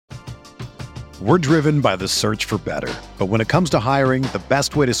We're driven by the search for better. But when it comes to hiring, the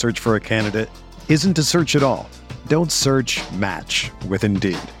best way to search for a candidate isn't to search at all. Don't search, match with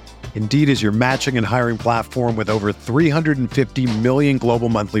Indeed. Indeed is your matching and hiring platform with over 350 million global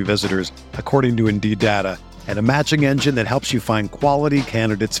monthly visitors, according to Indeed data, and a matching engine that helps you find quality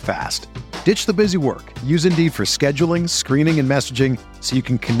candidates fast. Ditch the busy work. Use Indeed for scheduling, screening, and messaging so you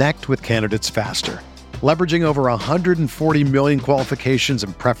can connect with candidates faster. Leveraging over 140 million qualifications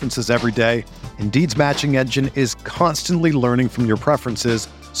and preferences every day, Indeed's matching engine is constantly learning from your preferences,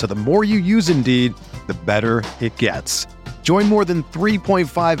 so the more you use Indeed, the better it gets. Join more than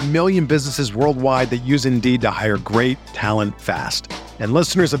 3.5 million businesses worldwide that use Indeed to hire great talent fast. And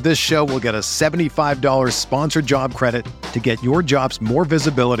listeners of this show will get a $75 sponsored job credit to get your jobs more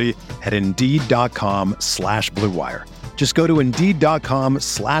visibility at Indeed.com/Blue Wire. Just go to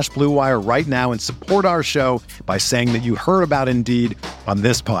Indeed.com/Blue Wire right now and support our show by saying that you heard about Indeed on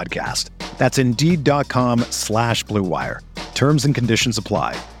this podcast. That's Indeed.com/Blue Wire. Terms and conditions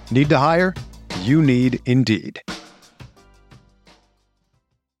apply. Need to hire? You need Indeed.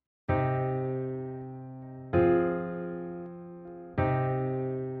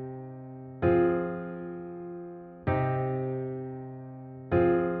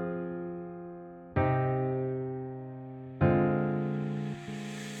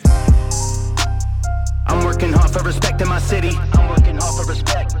 For respect in my city, I'm working hard for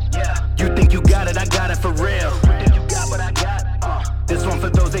respect. Yeah, you think you got it, I got it for real. You think you got what I got? This one for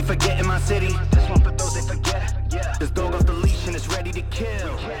those they forget in my city. This one for those they forget. Yeah, this dog off the leash and it's ready to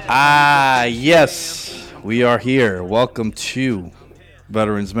kill. Yes, we are here. Welcome to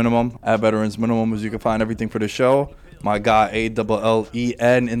Veterans Minimum. At Veterans Minimum, as you can find everything for the show. My guy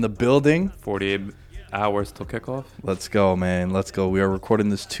ALLEN in the building. 48 hours till kickoff. Let's go, man. Let's go. We are recording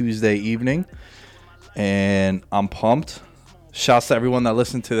this Tuesday evening. And I'm pumped. Shouts to everyone that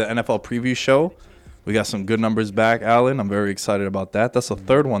listened to the NFL preview show. We got some good numbers back, Alan. I'm very excited about that. That's the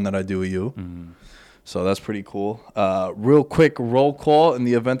third one that I do with you. So that's pretty cool. Real quick roll call in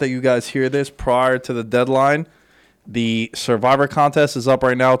the event that you guys hear this prior to the deadline. The Survivor contest is up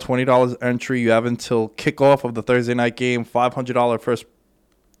right now. $20 entry. You have until kickoff of the Thursday night game. $500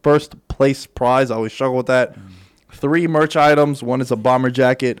 first place prize. I always struggle with that. 3 merch items. One is a bomber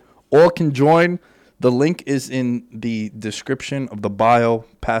jacket. All can join. The link is in the description of the bio,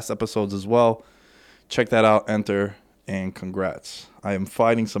 past episodes as well. Check that out, enter, and congrats. I am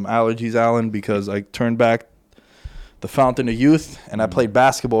fighting some allergies, Alan, because I turned back the fountain of youth, and I played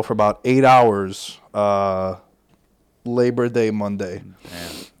basketball for about 8 hours Labor Day Monday.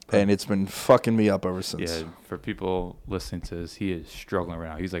 And it's been fucking me up ever since. Yeah, for people listening to this, he is struggling right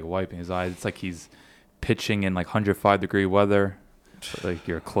now. He's like wiping his eyes. It's like he's pitching in like 105-degree weather. Like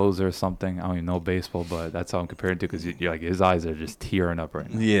you're a closer or something. I don't even know baseball, but that's how I'm comparing to because you're like his eyes are just tearing up right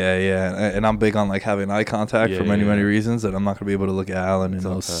now. Yeah. And I'm big on like having eye contact for many reasons, and I'm not gonna be able to look at Alan in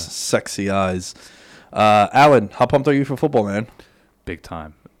those sexy eyes. Alan, how pumped are you for football, man? Big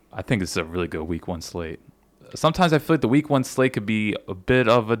time. I think this is a really good week 1 slate. Sometimes I feel like the week 1 slate could be a bit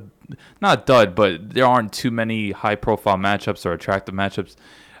of a not dud, but there aren't too many high profile matchups or attractive matchups.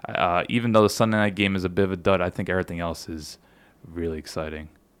 Even though the Sunday night game is a bit of a dud, I think everything else is really exciting.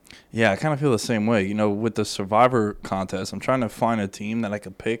 Yeah, I kind of feel the same way. You know, with the Survivor contest, I'm trying to find a team that I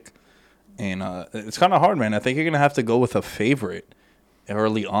could pick, and it's kind of hard, man. I think you're going to have to go with a favorite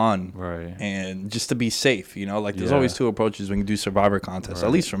early on, right? And just to be safe, you know, like there's always 2 approaches when you do Survivor contests,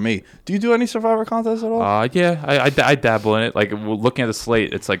 at least for me. Do you do any Survivor contests at all? Yeah, I dabble in it. Like looking at the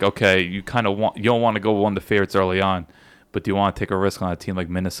slate, it's like, okay, you don't want to go one of the favorites early on, but do you want to take a risk on a team like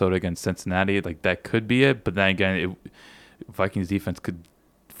Minnesota against Cincinnati? Like that could be it, but then again, Vikings defense could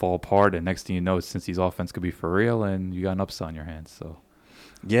fall apart, and next thing you know, Cincy's offense could be for real, and you got an upset on your hands. So,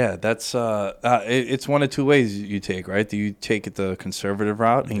 yeah, that's it's one of 2 ways you take, right? Do you take it the conservative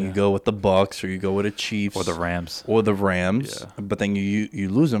route and you go with the Bucks, or you go with the Chiefs, or the Rams, but then you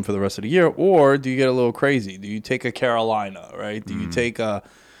lose them for the rest of the year, or do you get a little crazy? Do you take a Carolina, right? Do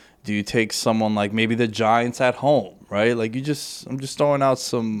you take someone like maybe the Giants at home, right? Like I'm just throwing out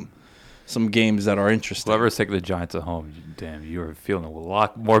some games that are interesting. Whoever's taking the Giants at home, damn, you are feeling a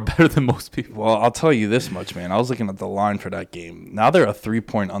lot more better than most people. Well, I'll tell you this much, man. I was looking at the line for that game. Now they're a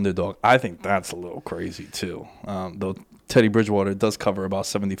 3-point underdog. I think that's a little crazy, too. Though Teddy Bridgewater does cover about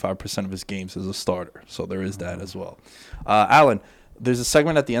 75% of his games as a starter. So there is that as well. Alan, there's a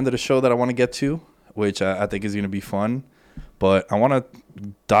segment at the end of the show that I want to get to, which I think is going to be fun. But I want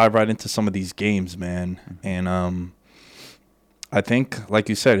to dive right into some of these games, man. And I think, like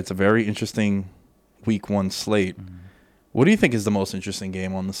you said, it's a very interesting week 1 slate. What do you think is the most interesting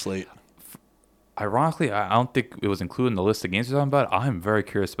game on the slate? ironically, I don't think it was included in the list of games we're talking about. I'm very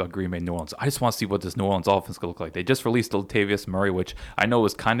curious about Green Bay, New Orleans. I just want to see what this New Orleans offense could look like. They just released Latavius Murray, which I know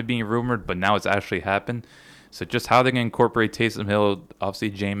was kind of being rumored, but now it's actually happened. So just how they're going to incorporate Taysom Hill,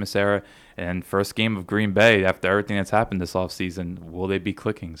 obviously Jameis era, and first game of Green Bay after everything that's happened this offseason, will they be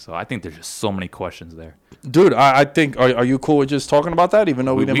clicking? So I think there's just so many questions there. Dude, I think, are you cool with just talking about that, even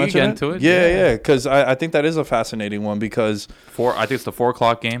though we didn't mention get it? into it. Yeah, because I think that is a fascinating one because I think it's the 4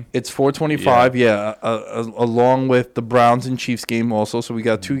 o'clock game. it's 4:25, along with the Browns and Chiefs game also. So we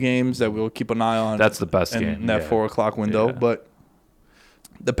got 2 games that we'll keep an eye on. That's the best in game. that 4 o'clock window. Yeah. But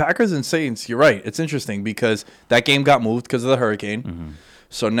the Packers and Saints, you're right. It's interesting because that game got moved because of the hurricane. Mm-hmm.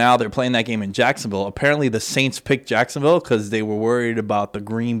 So now they're playing that game in Jacksonville. Apparently the Saints picked Jacksonville because they were worried about the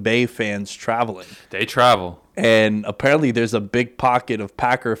Green Bay fans traveling. They travel. And apparently there's a big pocket of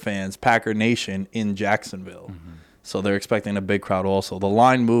Packer fans, Packer Nation, in Jacksonville. Mm-hmm. So they're expecting a big crowd also. The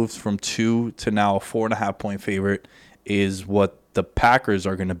line moves from 2 to now a 4.5-point favorite is what the Packers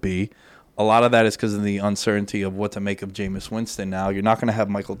are going to be. A lot of that is because of the uncertainty of what to make of Jameis Winston now. You're not going to have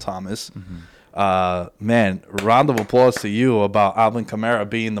Michael Thomas. Man, round of applause to you about Alvin Kamara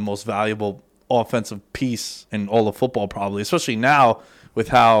being the most valuable offensive piece in all of football probably, especially now with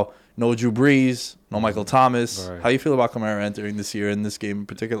how no Drew Brees, no Michael Thomas. Right. How you feel about Kamara entering this year in this game in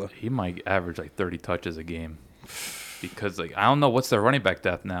particular? He might average like 30 touches a game because like I don't know what's their running back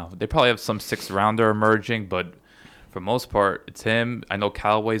depth now. They probably have some 6th-rounder emerging, but for most part, it's him. I know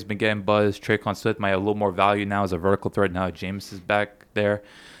Callaway's been getting buzz. Traquan Smith might have a little more value now as a vertical threat. Now James is back there.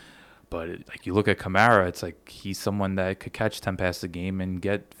 But like you look at Kamara, it's like he's someone that could catch 10 passes a game and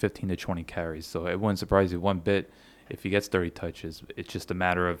get 15 to 20 carries. So it wouldn't surprise you one bit if he gets 30 touches. It's just a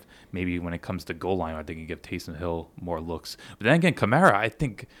matter of maybe when it comes to goal line, I think you give Taysom Hill more looks. But then again, Kamara, I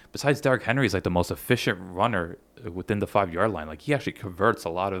think besides Derrick Henry, is like the most efficient runner within the 5-yard line. Like he actually converts a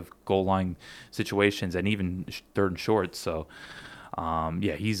lot of goal line situations and even 3rd and short. So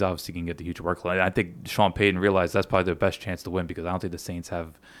he's obviously going to get the huge workload. I think Sean Payton realized that's probably their best chance to win because I don't think the Saints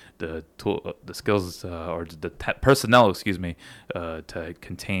have the skills or the personnel, to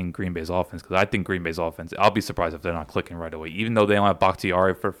contain Green Bay's offense. Because I think Green Bay's offense, I'll be surprised if they're not clicking right away. Even though they don't have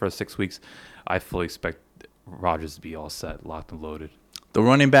Bakhtiari for the first 6 weeks, I fully expect Rodgers to be all set, locked and loaded. The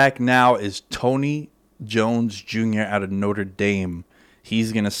running back now is Tony Jones Jr. out of Notre Dame.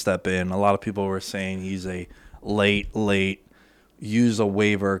 He's going to step in. A lot of people were saying he's a late use a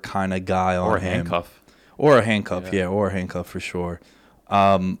waiver kind of guy on him. Or a handcuff. Or a handcuff, or a handcuff for sure.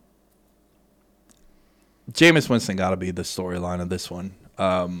 Jameis Winston got to be the storyline of this one.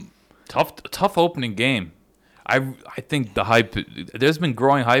 Tough opening game. I think the hype. There's been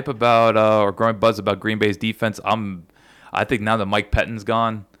growing hype about or growing buzz about Green Bay's defense. I think now that Mike Pettin's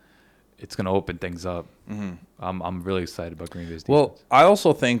gone, it's going to open things up. Mm-hmm. I'm really excited about Green Bay's defense. Well, I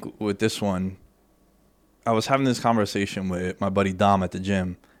also think with this one, I was having this conversation with my buddy Dom at the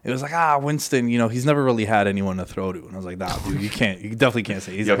gym. It was like, Winston, he's never really had anyone to throw to. And I was like, nah, dude, you definitely can't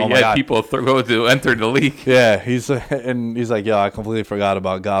say. He's like, oh my God. People go to enter the league. Yeah, he's like, I completely forgot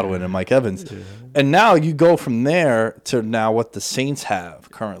about Godwin and Mike Evans. Yeah. And now you go from there to now what the Saints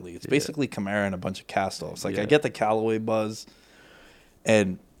have currently. It's basically Kamara and a bunch of cast-offs. Like, I get the Callaway buzz,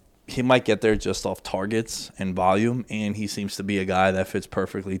 and he might get there just off targets and volume, and he seems to be a guy that fits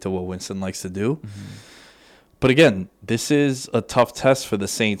perfectly to what Winston likes to do. Mm-hmm. But again, this is a tough test for the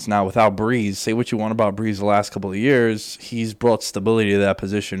Saints now without Breeze. Say what you want about Breeze the last couple of years. He's brought stability to that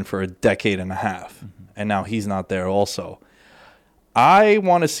position for a decade and a half. Mm-hmm. And now he's not there also. I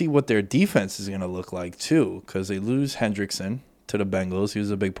want to see what their defense is going to look like too, because they lose Hendrickson to the Bengals. He was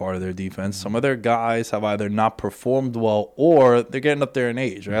a big part of their defense. Mm-hmm. Some of their guys have either not performed well or they're getting up there in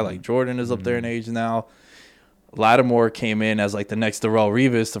age, right? Like Jordan is up there in age now. Lattimore came in as like the next Darrelle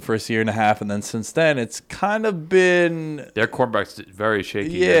Revis the first year and a half, and then since then it's kind of been their quarterback's very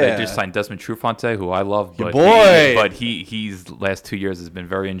shaky. Yeah, they just signed Desmond Trufante, who I love, but he's last 2 years has been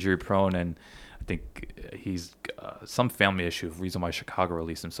very injury prone, and I think he's some family issue, reason why Chicago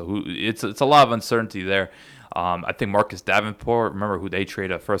released him. So it's a lot of uncertainty there. I think Marcus Davenport, remember who they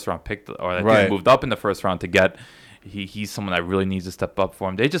traded a first round pick, or they moved up in the first round to get. He's someone that really needs to step up for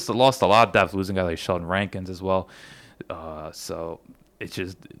him. They just lost a lot of depth, losing guys like Sheldon Rankins as well. So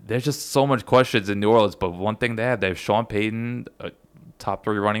there's just so much questions in New Orleans. But one thing they have Sean Payton, a top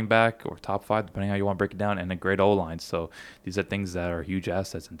 3 running back or top 5, depending on how you want to break it down, and a great O-line. So these are things that are huge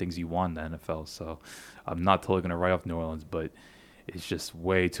assets and things you want in the NFL. So I'm not totally going to write off New Orleans, but it's just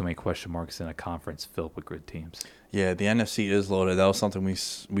way too many question marks in a conference filled with good teams. Yeah, the NFC is loaded. That was something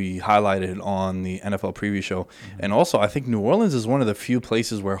we highlighted on the NFL preview show. Mm-hmm. And also, I think New Orleans is one of the few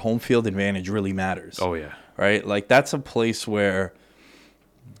places where home field advantage really matters. Oh, yeah. Right? Like, that's a place where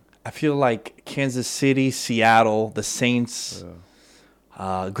I feel like Kansas City, Seattle, the Saints,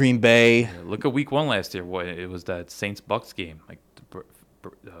 Green Bay. Yeah, look at Week 1 last year. What it was, that Saints-Bucks game. Like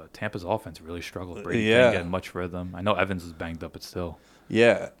Tampa's offense really struggled. Brady didn't get much rhythm. I know Evans was banged up, but still.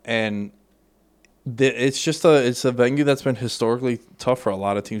 Yeah, and it's a venue that's been historically tough for a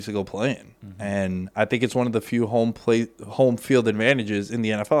lot of teams to go play in, and I think it's one of the few home field advantages in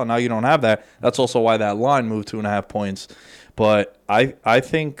the NFL. And now you don't have that. That's also why that line moved 2.5 points. But I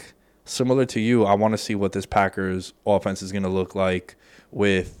think similar to you, I want to see what this Packers offense is going to look like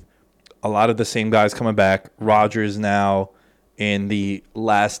with a lot of the same guys coming back. Rodgers now in the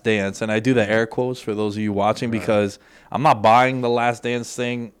last dance, and I do the air quotes for those of you watching because I'm not buying the last dance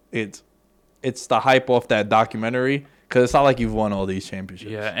thing. It's the hype off that documentary because it's not like you've won all these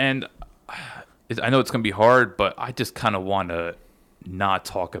championships. Yeah, and I know it's going to be hard, but I just kind of want to not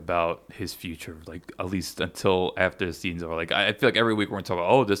talk about his future, like at least until after the season's over. Like I feel like every week we're going to talk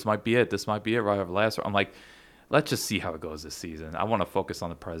about, oh, this might be it right over last year. I'm like, let's just see how it goes this season. I want to focus on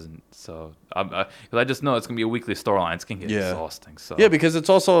the present. So because I just know it's going to be a weekly storyline. It's going to get exhausting. So yeah, because it's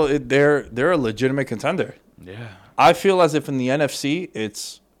also they're a legitimate contender. Yeah, I feel as if in the NFC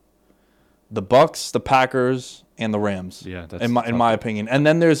it's the Bucks, the Packers, and the Rams. Yeah, that's in my opinion. And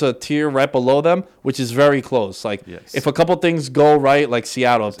then there's a tier right below them, which is very close. Like if a couple things go right, like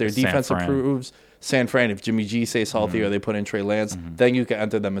Seattle, if their defense improves, San Fran, if Jimmy G stays healthy or they put in Trey Lance, then you can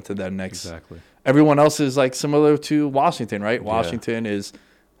enter them into that next. Exactly. Everyone else is like similar to Washington, right? Washington is,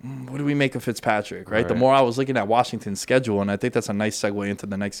 what do we make of Fitzpatrick, right? The more I was looking at Washington's schedule, and I think that's a nice segue into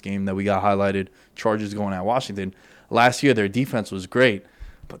the next game that we got highlighted, Chargers going at Washington. Last year, their defense was great.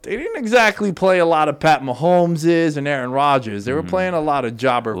 But they didn't exactly play a lot of Pat Mahomes and Aaron Rodgers. They were playing a lot of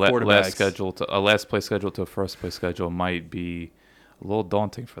jobber quarterbacks. Last place schedule to a first place schedule might be a little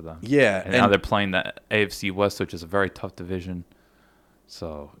daunting for them. Yeah. And now they're playing the AFC West, which is a very tough division.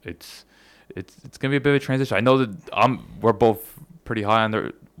 So it's going to be a bit of a transition. I know that we're both pretty high on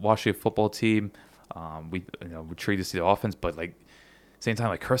the Washington football team. We're treated to see the offense, but like, same time,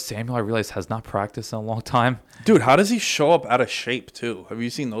 like Curtis Samuel, I realize has not practiced in a long time. Dude, how does he show up out of shape too? Have you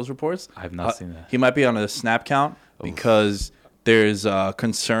seen those reports? I have not seen that. He might be on a snap count because there's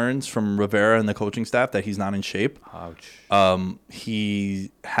concerns from Rivera and the coaching staff that he's not in shape. Ouch. He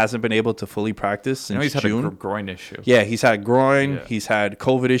hasn't been able to fully practice since he's June. had a groin issue. Yeah, he's had groin. Yeah. He's had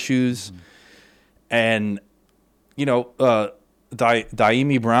COVID issues. And,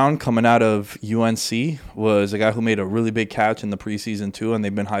 Daimi Brown coming out of UNC was a guy who made a really big catch in the preseason too, and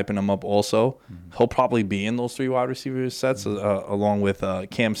they've been hyping him up also. He'll probably be in those 3 wide receiver sets along with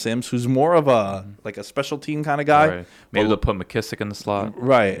Cam Sims, who's more of a special team kind of guy. Right. Maybe they'll put McKissick in the slot.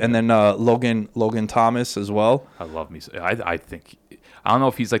 Right, and then Logan Thomas as well. I love me. I think I don't know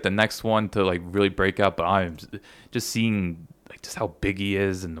if he's like the next one to like really break out, but I'm just seeing just how big he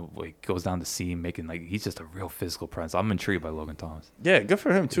is and goes down the seam, making he's just a real physical presence. I'm intrigued by Logan Thomas. Yeah, good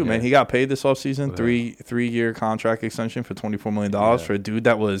for him too, man. He got paid this offseason, 3-year contract extension for $24 million for a dude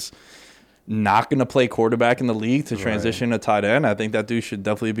that was not going to play quarterback in the league to transition to tight end. I think that dude should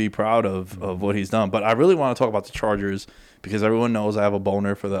definitely be proud of what he's done. But I really want to talk about the Chargers because everyone knows I have a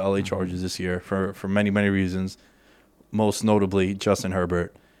boner for the LA Chargers this year for many, many reasons, most notably Justin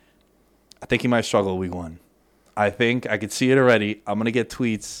Herbert. I think he might struggle week 1. I think I could see it already. I'm going to get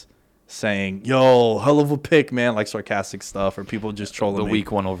tweets saying, yo, hell of a pick, man, like sarcastic stuff, or people just trolling me. The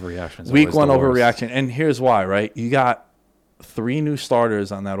week 1 overreaction. Week 1 overreaction. And here's why, right? You got 3 new starters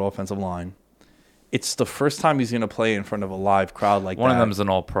on that offensive line. It's the first time he's going to play in front of a live crowd like that. One of them is an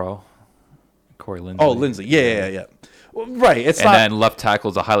all-pro, Corey Linsley. Oh, Lindsey. Yeah. Well, right. Then left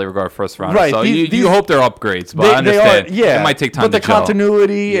tackle is a highly regarded first rounder. Right. So you hope they're upgrades, but I understand. It might take time to gel. But the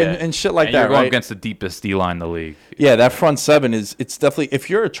continuity and shit like that, you're going against the deepest D-line in the league. Yeah, that front 7 it's definitely, if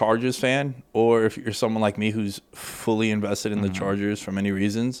you're a Chargers fan or if you're someone like me who's fully invested in the Chargers for many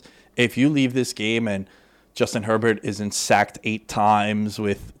reasons, if you leave this game and Justin Herbert isn't sacked 8 times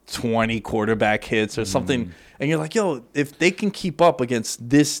with 20 quarterback hits or something, and you're like, yo, if they can keep up against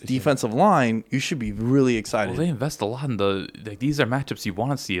this defensive line, you should be really excited. Well, they invest a lot in these are matchups you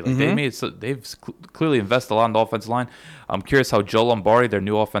want to see. They've clearly invested a lot in the offensive line. I'm curious how Joe Lombardi, their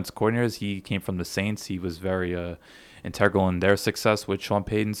new offensive coordinator, he came from the Saints. He was very integral in their success with Sean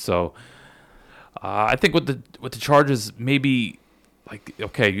Payton. So I think with the Chargers, maybe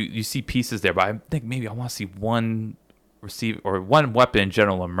you see pieces there, but I think maybe I want to see one receiver or one weapon in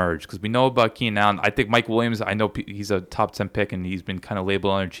general emerge, because we know about Keenan Allen. I think Mike Williams, I know he's a top 10 pick and he's been kind of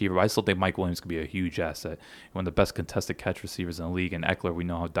labeled underachiever, but I still think Mike Williams could be a huge asset, one of the best contested catch receivers in the league. And Eckler, we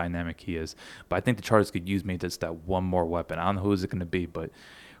know how dynamic he is, but I think the Chargers could use maybe just that one more weapon. I don't know who is it going to be, but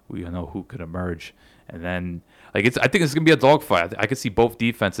we know who could emerge. And then, like, I think it's gonna be a dogfight. I could see both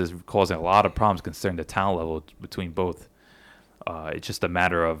defenses causing a lot of problems considering the talent level between both. It's just a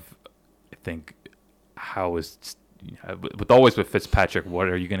matter of, I think, how is with Fitzpatrick, what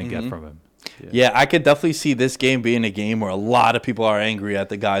are you gonna get from him? Yeah, I could definitely see this game being a game where a lot of people are angry at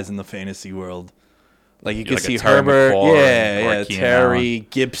the guys in the fantasy world. Like you could like see Terry Herbert, McLaurin, Terry,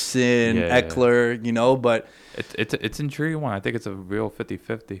 Gibson, Eckler, but it's intriguing one. I think it's a real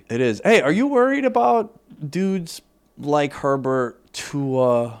 50-50. it is. Hey, are you worried about dudes like Herbert,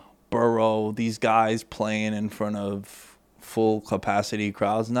 Tua, Burrow, these guys playing in front of full capacity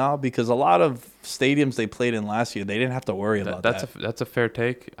crowds now? Because a lot of stadiums they played in last year, they didn't have to worry about that. That's a fair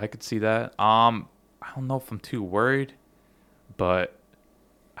take. I could see that. I don't know if I'm too worried, but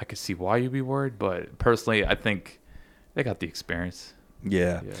I could see why you'd be worried. But personally, I think they got the experience.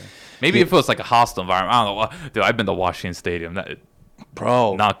 Yeah. Maybe if it was like a hostile environment. I don't know. Dude, I've been to Washington Stadium.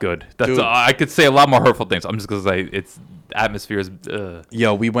 Bro, not good. I could say a lot more hurtful things. I'm just gonna say it's atmosphere is.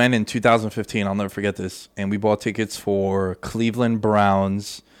 Yo, we went in 2015. I'll never forget this, and we bought tickets for Cleveland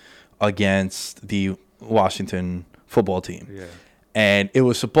Browns against the Washington football team. Yeah. And it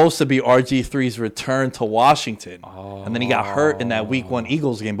was supposed to be RG3's return to Washington, and then he got hurt in that Week 1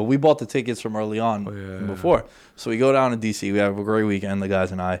 Eagles game. But we bought the tickets from early on before, so we go down to DC. We have a great weekend, the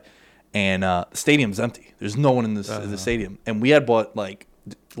guys and I. And the stadium's empty. There's no one in the stadium. And we had bought, like,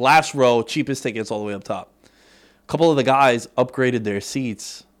 last row, cheapest tickets all the way up top. A couple of the guys upgraded their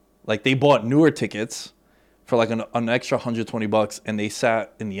seats. Like, they bought newer tickets for, like, an extra $120, and they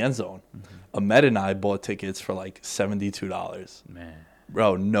sat in the end zone. Ahmed and I bought tickets for, like, $72. Man.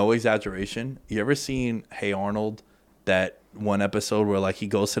 Bro, no exaggeration. You ever seen Hey Arnold, that one episode where, like, he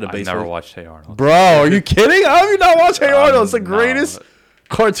goes to the baseball? I've never watched Hey Arnold. Bro, are you kidding? How have you not watched Hey Arnold? It's the greatest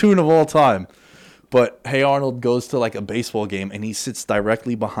cartoon of all time. But Hey Arnold goes to like a baseball game and he sits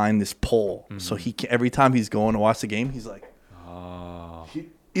directly behind this pole. So he can, every time he's going to watch the game, he's like,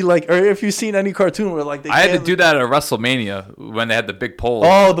 he like, or if you've seen any cartoon where like I had to do that at WrestleMania when they had the big poles.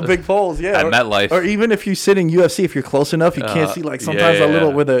 Oh, the big poles, yeah. At MetLife. Or even if you sit in UFC, if you're close enough, you can't see like sometimes a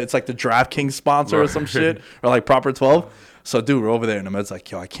little where it's like the DraftKings sponsor or some shit, or like Proper 12. So, dude, we're over there, and Ahmed's like,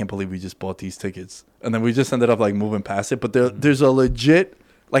 yo, I can't believe we just bought these tickets. And then we just ended up, like, moving past it. But there's a legit,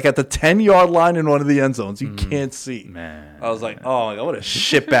 like, at the 10-yard line in one of the end zones, you can't see. Man. I was like, oh, my God, what a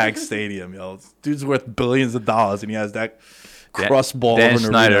shitbag stadium, yo. This dude's worth billions of dollars, and he has that crust ball Dan over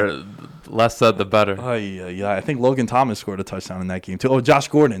Schneider, less said the better. Yeah. I think Logan Thomas scored a touchdown in that game, too. Oh, Josh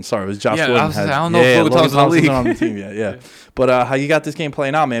Gordon. Sorry, it was Josh Gordon. I don't know if Logan Thomas was in the on the team yet, yeah. But how you got this game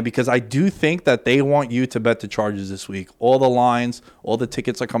playing out, man? Because I do think that they want you to bet the Chargers this week. All the lines, all the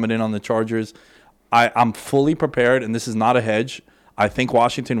tickets are coming in on the Chargers. I'm fully prepared, and this is not a hedge. I think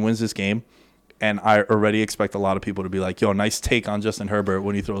Washington wins this game, and I already expect a lot of people to be like, yo, nice take on Justin Herbert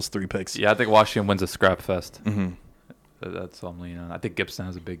when he throws 3 picks. Yeah, I think Washington wins a scrap fest. That's all I'm leaning on. I think Gibson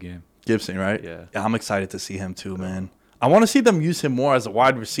has a big game. Gibson, right? Yeah. I'm excited to see him too, man. I want to see them use him more as a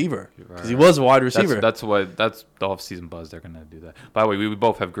wide receiver because he was a wide receiver. That's the off-season buzz. They're gonna do that. By the way, we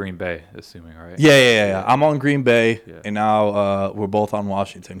both have Green Bay, assuming, right? Yeah. I'm on Green Bay, and now we're both on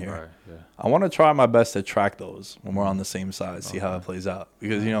Washington here. Right, yeah. I want to try my best to track those when we're on the same side, see how it plays out.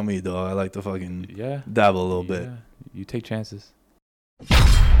 Because you know me, though, I like to fucking dabble a little bit. You take chances.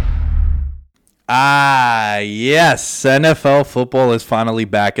 Yes, NFL football is finally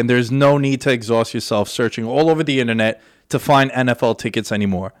back, and there's no need to exhaust yourself searching all over the internet to find NFL tickets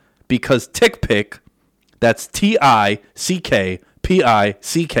anymore. Because TickPick, that's TickPick,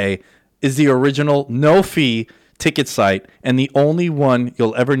 is the original no-fee ticket site and the only one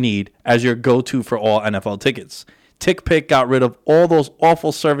you'll ever need as your go-to for all NFL tickets. TickPick got rid of all those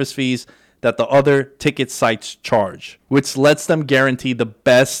awful service fees that the other ticket sites charge, which lets them guarantee the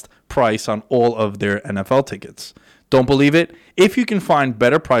best price on all of their NFL tickets. Don't believe it? If you can find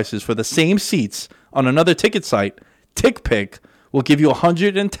better prices for the same seats on another ticket site, TickPick will give you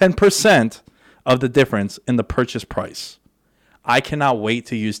 110% of the difference in the purchase price. I cannot wait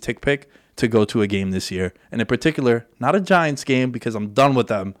to use TickPick to go to a game this year, and in particular, not a Giants game because I'm done with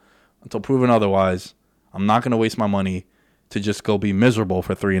them until proven otherwise. I'm not going to waste my money to just go be miserable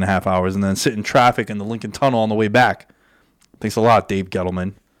for 3.5 hours and then sit in traffic in the Lincoln Tunnel on the way back. Thanks a lot, Dave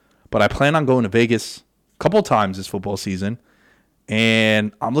Gettleman. But I plan on going to Vegas a couple times this football season,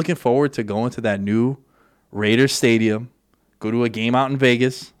 and I'm looking forward to going to that new Raiders Stadium, go to a game out in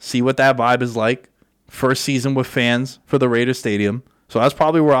Vegas, see what that vibe is like. First season with fans for the Raiders Stadium. So that's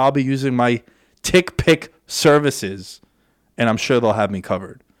probably where I'll be using my TickPick services, and I'm sure they'll have me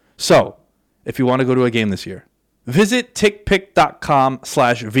covered. So if you want to go to a game this year, visit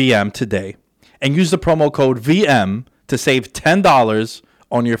TickPick.com/VM today and use the promo code VM to save $10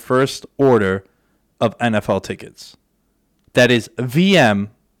 on your first order of NFL tickets. That is VM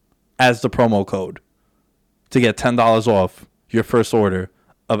as the promo code to get $10 off your first order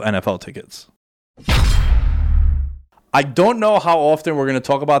of NFL tickets. I don't know how often we're going to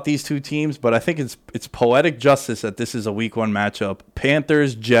talk about these two teams, but I think it's poetic justice that this is a week 1 matchup.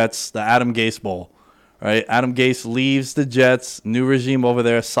 Panthers, Jets, the Adam Gase Bowl. Right? Adam Gase leaves the Jets, new regime over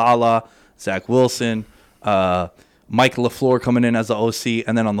there, Saleh, Zach Wilson, Mike LaFleur coming in as the OC.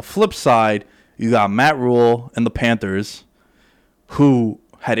 And then on the flip side, you got Matt Rule and the Panthers, who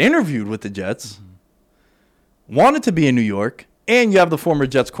had interviewed with the Jets, wanted to be in New York, and you have the former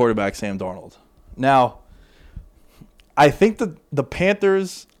Jets quarterback, Sam Darnold. Now, I think the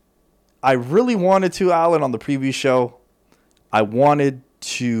Panthers, I really wanted to, Alan, on the preview show, I wanted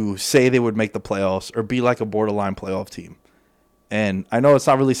to say they would make the playoffs or be like a borderline playoff team. And I know it's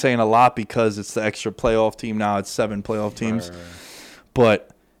not really saying a lot because it's the extra playoff team now. It's 7 playoff teams. Right. But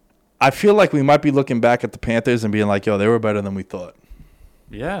I feel like we might be looking back at the Panthers and being like, yo, they were better than we thought.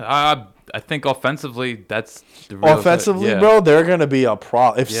 Yeah, I think offensively, that's the real offensively, bro, they're going to be a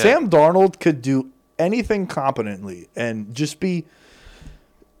problem. If Sam Darnold could do anything competently and just be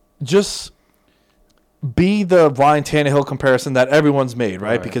the Ryan Tannehill comparison that everyone's made,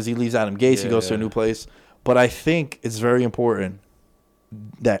 right? Because he leaves Adam Gase, he goes to a new place. But I think it's very important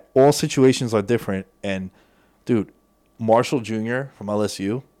that all situations are different. And, dude, Marshall Jr. from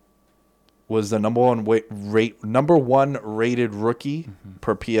LSU was the number one rated rookie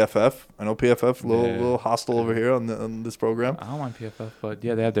per PFF. I know PFF a little hostile over here on this program. I don't mind PFF, but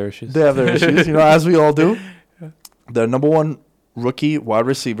yeah, they have their issues. They have their issues, as we all do. The number one rookie wide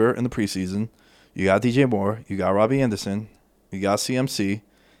receiver in the preseason. You got DJ Moore. You got Robbie Anderson. You got CMC.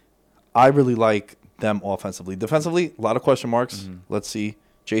 I really like them offensively. Defensively, a lot of question marks. Let's see.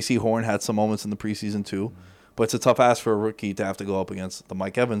 J.C. Horn had some moments in the preseason too. But it's a tough ask for a rookie to have to go up against the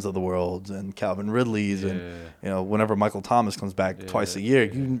Mike Evans of the world and Calvin Ridley's. And, whenever Michael Thomas comes back twice a year,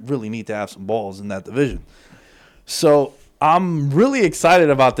 you really need to have some balls in that division. So I'm really excited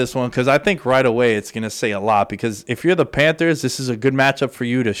about this one because I think right away it's going to say a lot. Because if you're the Panthers, this is a good matchup for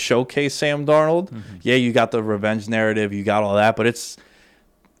you to showcase Sam Darnold. Yeah, you got the revenge narrative, you got all that, but it's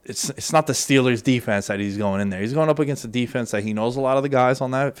not the Steelers' defense that he's going in there. He's going up against a defense that he knows a lot of the guys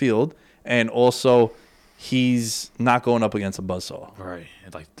on that field, and also he's not going up against a buzzsaw. Right.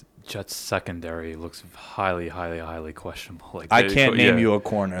 Like the Jets' secondary looks highly, highly, highly questionable. Like I can't name you a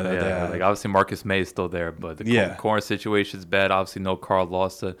corner that they have. Like obviously Marcus May is still there, but the corner situation is bad. Obviously no Carl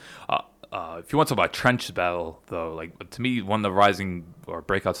Lawson. If you want to talk about trench battle, though, like to me, one of the rising or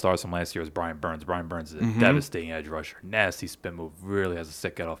breakout stars from last year was Brian Burns. Brian Burns is a devastating edge rusher. Nasty spin move. Really has a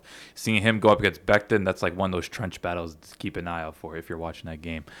sick get off. Seeing him go up against Becton, that's like one of those trench battles to keep an eye out for if you're watching that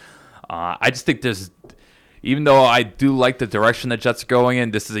game. I just think even though I do like the direction the Jets are going in,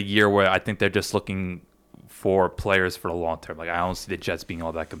 this is a year where I think they're just looking for players for the long term. Like I don't see the Jets being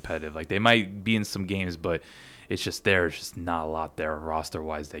all that competitive. Like they might be in some games, but it's just there's just not a lot there roster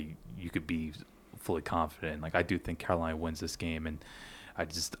wise that you could be fully confident. Like I do think Carolina wins this game, and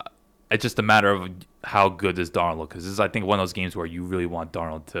it's just a matter of how good does Darnold look, because this is I think one of those games where you really want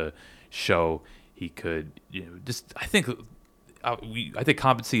Darnold to show he could. I think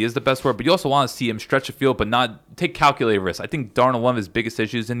competency is the best word, but you also want to see him stretch the field, but not take calculated risks. I think Darnold, one of his biggest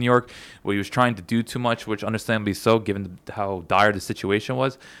issues in New York, where he was trying to do too much, which understandably so, given how dire the situation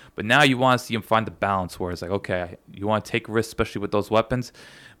was. But now you want to see him find the balance where it's like, okay, you want to take risks, especially with those weapons,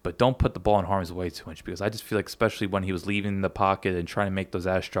 but don't put the ball in harm's way too much, because I just feel like, especially when he was leaving the pocket and trying to make those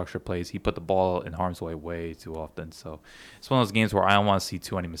ass structure plays, he put the ball in harm's way way too often. So it's one of those games where I don't want to see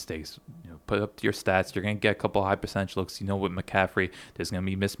too many mistakes. Put up your stats. You're going to get a couple high percentage looks. With McCaffrey, there's going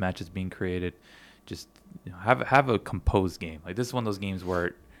to be mismatches being created. Just have a composed game. Like this is one of those games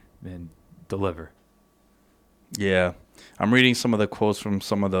where, deliver. Yeah. I'm reading some of the quotes from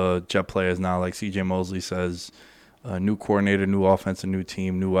some of the Jet players now. Like C.J. Mosley says, new coordinator, new offense, a new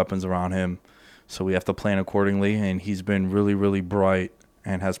team, new weapons around him. So we have to plan accordingly. And he's been really, really bright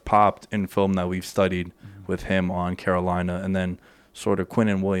and has popped in film that we've studied with him on Carolina. And then sort of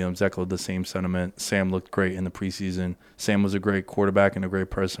Quinnen Williams echoed the same sentiment. Sam looked great in the preseason. Sam was a great quarterback and a great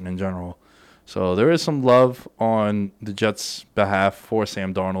person in general. So there is some love on the Jets' behalf for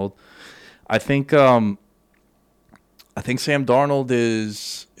Sam Darnold. I think Sam Darnold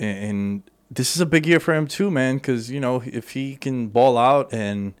is in. This is a big year for him too, man. Because if he can ball out,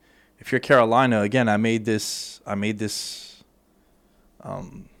 and if you're Carolina, again, I made this.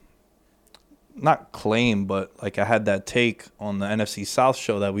 Not claim, but like I had that take on the NFC South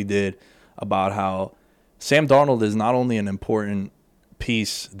show that we did about how Sam Darnold is not only an important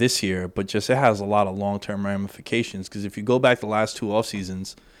piece this year, but just it has a lot of long-term ramifications. Because if you go back the last 2 off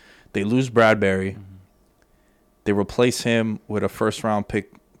seasons, they lose Bradbury. Mm-hmm. They replace him with a first-round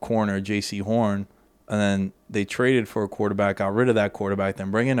pick corner, J.C. Horn, and then they traded for a quarterback, got rid of that quarterback,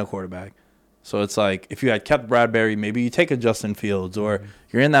 then bring in a quarterback. So it's like if you had kept Bradbury, maybe you take a Justin Fields, or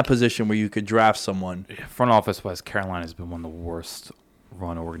you're in that position where you could draft someone. Front office wise, Carolina has been one of the worst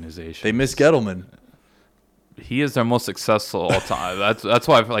run organizations. They miss Gettleman. He is their most successful all time. That's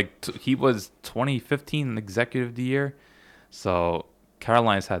why I feel like he was 2015 executive of the year. So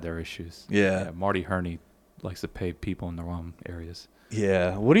Carolina's had their issues. Yeah. Marty Herney likes to pay people in the wrong areas.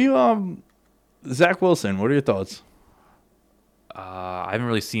 Yeah. What do you Zach Wilson? What are your thoughts? I haven't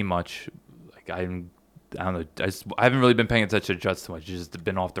really seen much. Like I don't know. I haven't really been paying attention to Jets too much. It's just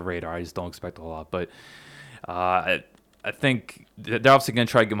been off the radar. I just don't expect a whole lot. But I think they're obviously going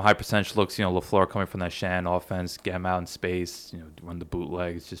to try to give him high percentage looks. LaFleur coming from that Shan offense, get him out in space. Run the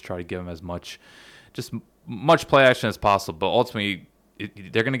bootlegs, just try to give him as much play action as possible. But ultimately,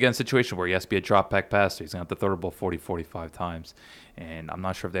 they're going to get in a situation where he has to be a drop back passer. He's going to have to throw the ball 40, 45 times. And I'm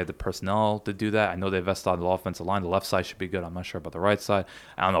not sure if they have the personnel to do that. I know they invested on the offensive line. The left side should be good. I'm not sure about the right side.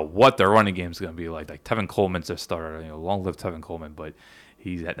 I don't know what their running game is going to be like. Like Tevin Coleman's their starter. Long live Tevin Coleman, but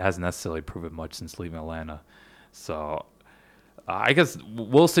he hasn't necessarily proven much since leaving Atlanta. So I guess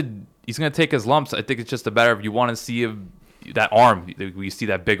Wilson, he's going to take his lumps. I think it's just a matter of you want to see that arm. We see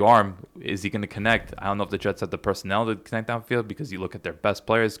that big arm. Is he going to connect? I don't know if the Jets have the personnel to connect downfield because you look at their best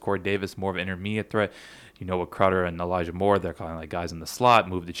players. Corey Davis, more of an intermediate threat. With Crowder and Elijah Moore, they're kind of like guys in the slot,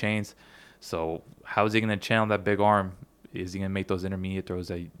 move the chains. So how is he going to channel that big arm? Is he going to make those intermediate throws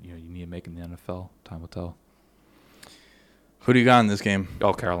that you need to make in the NFL? Time will tell. Who do you got in this game?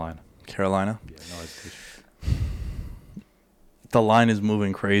 Oh, Carolina. Carolina? Yeah, no hesitation. The line is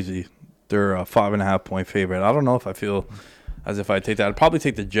moving crazy. They're a 5.5-point favorite. I don't know if I feel as if I take that. I'd probably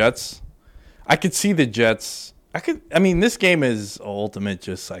take the Jets. I could see the Jets. This game is ultimate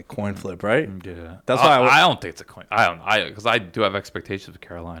just like coin flip, right? Yeah. That's why I don't think it's a coin. Because I do have expectations of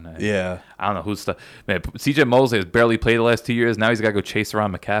Carolina. Yeah. I don't know who's the man. CJ Mosley has barely played the last 2 years. Now he's got to go chase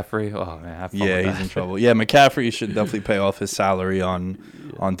around McCaffrey. Oh man, have fun with he's that. in trouble. Yeah, McCaffrey should definitely pay off his salary on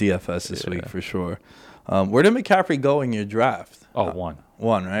DFS this week for sure. Where did McCaffrey go in your draft? One.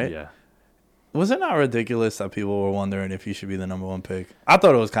 One, right? Yeah. Was it not ridiculous that people were wondering if he should be the number 1 pick? I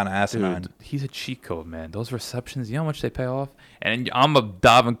thought it was kind of asinine. Dude, he's a cheat code, man. Those receptions, you know how much they pay off? And I'm a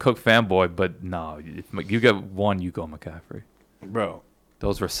Dalvin Cook fanboy, but no, if you get one, you go McCaffrey. Bro.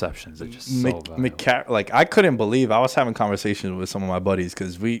 Those receptions are just so valuable. I couldn't believe I was having conversations with some of my buddies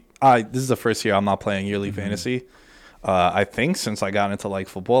because this is the first year I'm not playing yearly fantasy. I think since I got into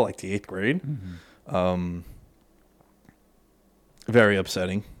football, the 8th grade. Very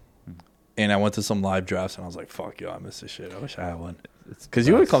upsetting. And I went to some live drafts, and I was like, fuck, yo, I missed this shit. I wish I had one. Because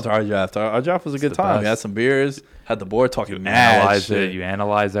you would come to our draft. Our draft was a good time. We had some beers, had the board talking mad shit. You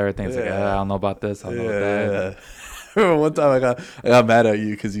analyze everything. It's like, I don't know about this. I don't know about that. I remember one time I got mad at you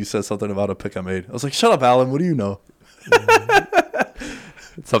because you said something about a pick I made. I was like, shut up, Alan. What do you know?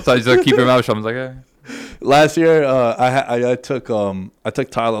 Sometimes you just keep your mouth shut. I was like, Last year, I took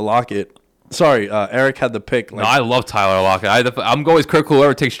Tyler Lockett. Sorry, Eric had the pick. No, I love Tyler Lockett. I'm always critical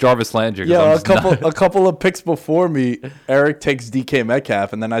whoever takes Jarvis Landry. Yeah, a couple of picks before me, Eric takes DK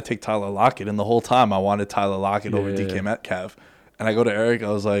Metcalf, and then I take Tyler Lockett. And the whole time I wanted Tyler Lockett over DK Metcalf. And I go to Eric, I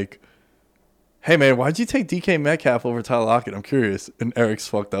was like, hey, man, why'd you take DK Metcalf over Tyler Lockett? I'm curious. And Eric's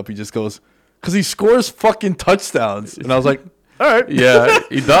fucked up. He just goes, because he scores fucking touchdowns. And I was like, all right. Yeah,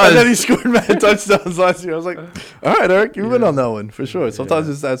 he does. And then he scored mad touchdowns last year. I was like, all right, Eric, you win on that one for sure. Sometimes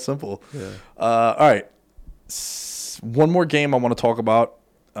it's that simple. Yeah. All right. One more game I want to talk about.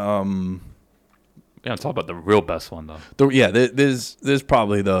 Talk about the real best one, though. There's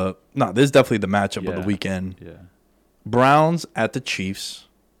probably there's definitely the matchup of the weekend. Yeah. Browns at the Chiefs.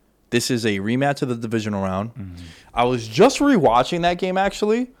 This is a rematch of the divisional round. Mm-hmm. I was just rewatching that game,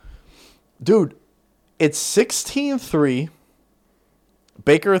 actually. Dude, it's 16-3.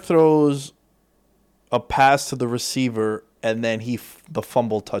 Baker throws a pass to the receiver, and then the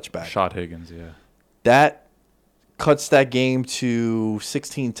fumble touchback. Shot Higgins, yeah. That cuts that game to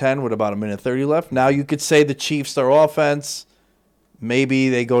 16-10 with about 1:30 left. Now you could say the Chiefs, their offense, maybe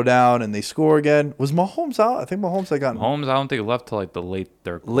they go down and they score again. Was Mahomes out? I think Mahomes had gotten... Mahomes, I don't think left till the late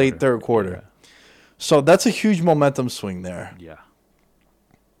third quarter. Late third quarter. Yeah. So that's a huge momentum swing there. Yeah.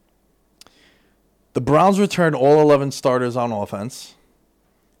 The Browns returned all 11 starters on offense.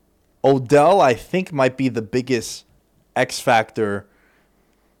 Odell, I think, might be the biggest X factor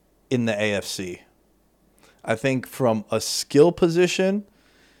in the AFC. I think from a skill position,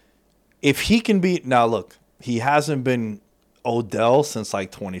 if he can be... Now, look, he hasn't been Odell since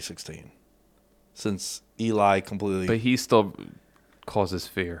like 2016, since Eli completely. But he still causes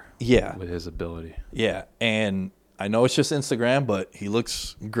fear. Yeah. With his ability. Yeah, and I know it's just Instagram, but he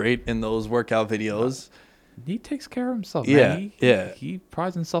looks great in those workout videos. He takes care of himself. Yeah, Man. yeah. He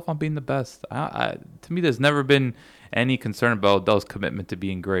prides himself on being the best. To me, there's never been any concern about Odell's commitment to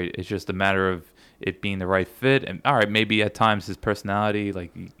being great. It's just a matter of it being the right fit. And all right, maybe at times his personality,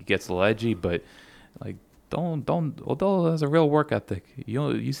 like, he gets a little edgy, but like, don't. Odell has a real work ethic.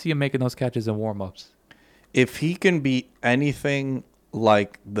 You see him making those catches in warm-ups. If he can be anything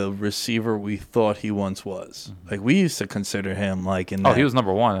like the receiver we thought he once was, like we used to consider him like in that, He was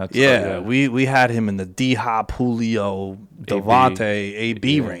number one. That's yeah, we had him in the D-Hop, Julio, Devontae,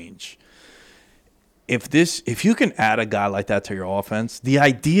 AB Yeah. range. If you can add a guy like that to your offense, the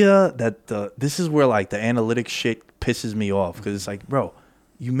idea that this is where like the analytics shit pisses me off, because it's like, bro,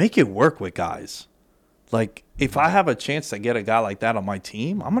 you make it work with guys. Like, if I have a chance to get a guy like that on my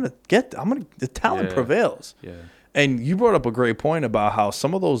team, the talent Yeah. prevails. Yeah. And you brought up a great point about how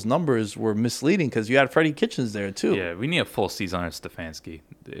some of those numbers were misleading because you had Freddie Kitchens there too. Yeah, we need a full season on Stefanski.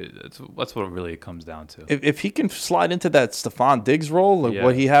 That's what it really comes down to. If he can slide into that Stephon Diggs role, like Yeah.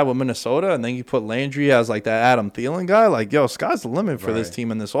 what he had with Minnesota, and then you put Landry as like that Adam Thielen guy, like, yo, sky's the limit for this Right.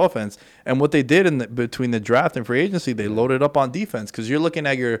 team and this offense. And what they did between the draft and free agency, they loaded up on defense, because you're looking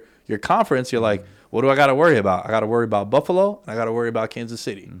at your conference, you're like, what do I got to worry about? I got to worry about Buffalo, and I got to worry about Kansas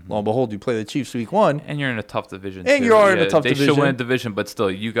City. Lo and behold, you play the Chiefs week 1. And you're in a tough division. And too. you are in a tough They should division. win a division, but still,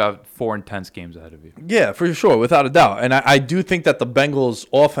 you got 4 intense games ahead of you. Yeah, for sure, without a doubt. And I do think that the Bengals'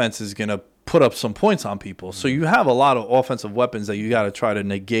 offense is going to put up some points on people. So you have a lot of offensive weapons that you got to try to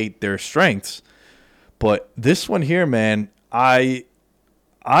negate their strengths. But this one here, man, I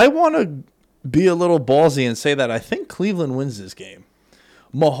want to be a little ballsy and say that I think Cleveland wins this game.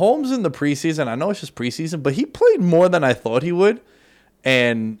 Mahomes in the preseason, I know it's just preseason, but he played more than I thought he would.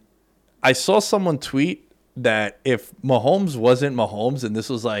 And I saw someone tweet that if Mahomes wasn't Mahomes and this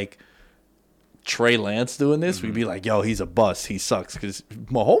was like Trey Lance doing this, we'd be like, yo, he's a bust. He sucks. Because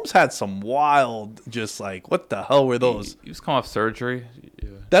Mahomes had some wild, just like, what the hell were those? He was coming off surgery. Yeah.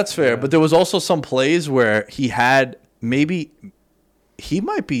 That's fair. But there was also some plays where he had maybe he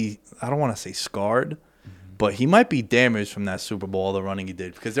might be, I don't want to say scarred, but he might be damaged from that Super Bowl, the running he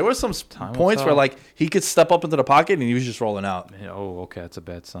did. Because there were some will points where tell. like he could step up into the pocket and he was just rolling out. Man, okay, that's a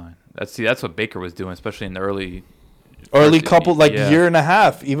bad sign. That's what Baker was doing, especially in the early Couple, like yeah. year and a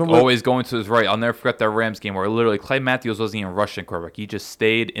half. Even with, Always going to his right. I'll never forget that Rams game where literally Clay Matthews wasn't even rushing quarterback. He just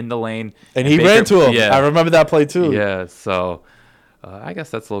stayed in the lane. and he Baker- ran to him. Yeah. I remember that play too. Yeah, so I guess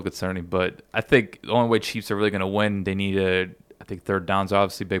that's a little concerning. But I think the only way Chiefs are really going to win, they need I think third downs are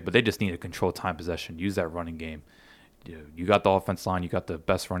obviously big, but they just need to control time possession, use that running game. You got the offense line, you got the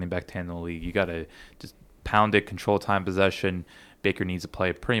best running back 10 in the league. You got to just pound it, control time possession. Baker needs to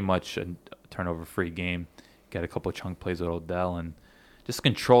play pretty much a turnover-free game. Get a couple of chunk plays with Odell and just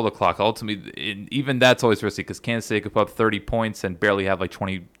control the clock. Ultimately, even that's always risky because Kansas City could put up 30 points and barely have like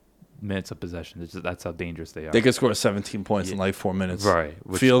 20 minutes of possession. That's how dangerous they are. They could score 17 points in like 4 minutes. Right.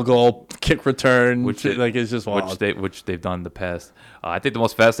 Field goal, kick return, Which like it's just wild. which they've done in the past. I think the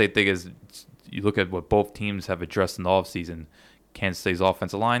most fascinating thing is you look at what both teams have addressed in the offseason. Kansas City's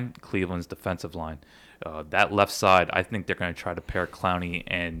offensive line, Cleveland's defensive line. That left side, I think they're going to try to pair Clowney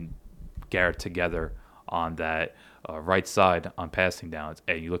and Garrett together on that right side on passing downs.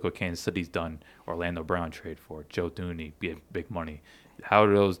 And you look what Kansas City's done, Orlando Brown trade for, Joe Thuney, big money. How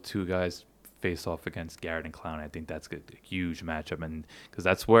do those two guys face off against Garrett and Clowney? I think that's a huge matchup, and because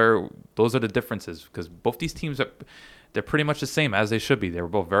that's where those are the differences. Because both these teams they're pretty much the same as they should be. They were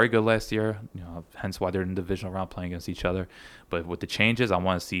both very good last year, hence why they're in the divisional round playing against each other. But with the changes, I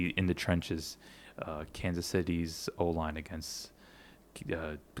want to see in the trenches Kansas City's O-line against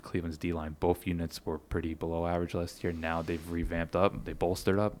Cleveland's D-line. Both units were pretty below average last year. Now they've revamped up. They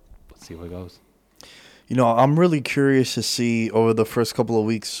bolstered up. Let's see how it goes. I'm really curious to see over the first couple of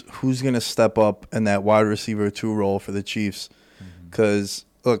weeks who's going to step up in that wide receiver 2 role for the Chiefs. Because,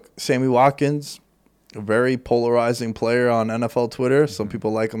 look, Sammy Watkins, a very polarizing player on NFL Twitter. Some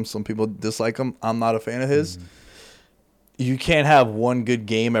people like him, some people dislike him. I'm not a fan of his. You can't have one good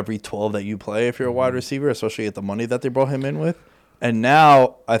game every 12 that you play if you're a wide receiver, especially at the money that they brought him in with. And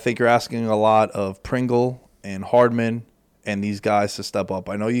now I think you're asking a lot of Pringle and Hardman and these guys to step up.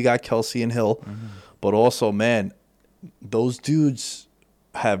 I know you got Kelsey and Hill, but also, man, those dudes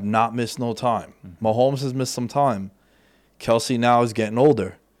have not missed no time. Mahomes has missed some time. Kelsey now is getting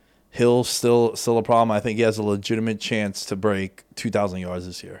older. Hill's still a problem. I think he has a legitimate chance to break 2,000 yards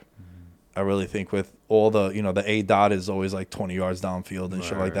this year. I really think with all the A dot is always like 20 yards downfield and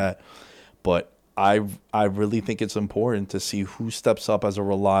shit like that. But I really think it's important to see who steps up as a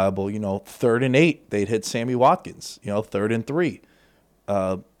reliable, 3rd and 8, they'd hit Sammy Watkins, 3rd and 3.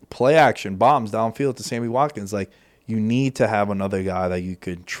 Play action, bombs downfield to Sammy Watkins. Like, you need to have another guy that you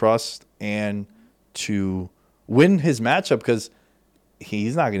could trust and to win his matchup because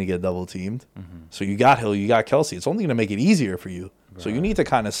he's not going to get double teamed. Mm-hmm. So you got Hill, you got Kelsey. It's only going to make it easier for you. Right. So you need to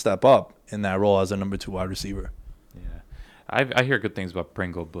kind of step up in that role as a number 2 wide receiver. Yeah, I hear good things about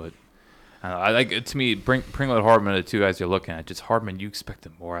Pringle, but I like it. To me, Pringle and Hardman are the 2 guys you're looking at. Just Hardman, you expect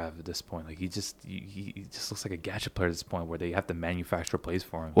him more out of at this point. Like he just looks like a gadget player at this point, where they have to manufacture plays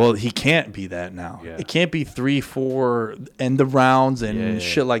for him. Well, he can't be that now. Yeah. It can't be 3-4 end of rounds and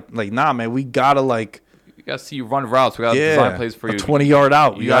shit like nah, man. We gotta we gotta see you run routes. We gotta design plays for you. 20-yard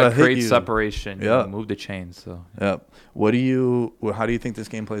out. You gotta create separation. Yeah, move the chains. So yep. How do you think this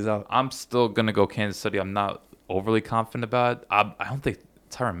game plays out? I'm still gonna go Kansas City. I'm not overly confident about it. I don't think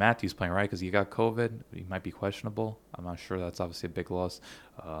Tyrann Mathieu's playing, right? Because he got COVID. He might be questionable. I'm not sure. That's obviously a big loss.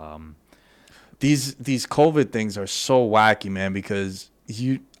 These COVID things are so wacky, man, because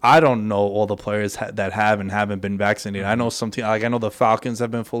I don't know all the players that have and haven't been vaccinated. I know some team, I know the Falcons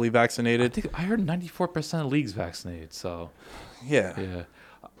have been fully vaccinated. I heard 94% of leagues vaccinated. So yeah.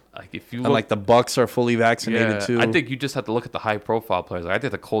 Like if you look, and like the Bucks are fully vaccinated too. I think you just have to look at the high profile players. Like I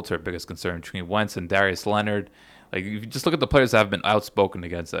think the Colts are the biggest concern between Wentz and Darius Leonard. Like, if you just look at the players that have been outspoken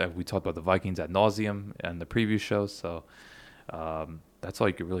against, we talked about the Vikings ad nauseum and the preview show, so that's all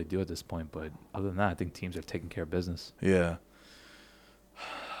you could really do at this point. But other than that, I think teams are taking care of business. Yeah.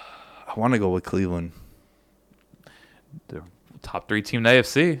 I want to go with Cleveland. They're top 3 team in the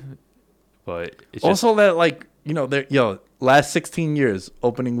AFC. But it's also they're last 16 years,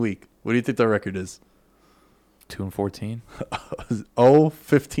 opening week. What do you think their record is? 2-14.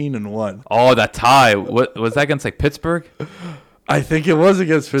 15-1. Oh, that tie. What was that against? Like Pittsburgh? I think it was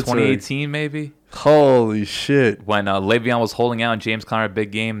against Pittsburgh. 2018, maybe. Holy shit! When Le'Veon was holding out and James Conner, a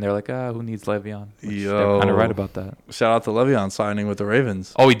big game, they're like, who needs Le'Veon? They're kind of right about that. Shout out to Le'Veon signing with the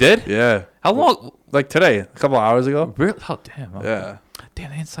Ravens. Oh, he did? Yeah. How long? Like today, a couple of hours ago. Really? Oh, damn. Okay. Yeah.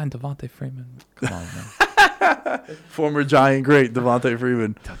 Damn, they didn't sign Devontae Freeman. Come on, man. Former Giant great Devontae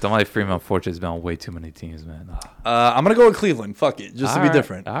Freeman. Devontae Freeman, unfortunately, has been on way too many teams, man. I'm going to go with Cleveland. Fuck it. Just to be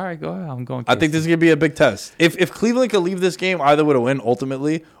different. All right, go ahead. I'm going I think this is going to be a big test. If Cleveland could leave this game either with a win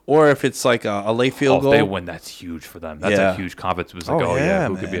ultimately, or if it's like a late field goal. If they win, that's huge for them. That's a huge confidence. It was like,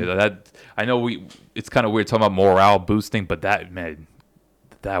 who could be that? I know it's kind of weird talking about morale boosting, but that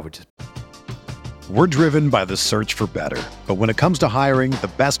would just... We're driven by the search for better. But when it comes to hiring,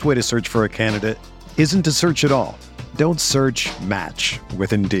 the best way to search for a candidate isn't to search at all. Don't search, match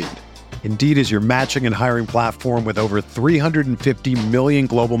with Indeed. Indeed is your matching and hiring platform with over 350 million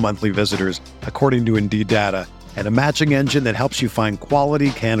global monthly visitors, according to Indeed data, and a matching engine that helps you find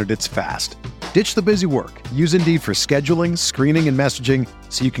quality candidates fast. Ditch the busy work. Use Indeed for scheduling, screening, and messaging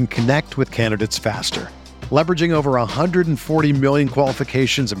so you can connect with candidates faster. Leveraging over 140 million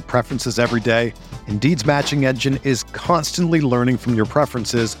qualifications and preferences every day, Indeed's matching engine is constantly learning from your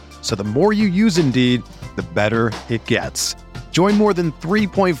preferences, so the more you use Indeed, the better it gets. Join more than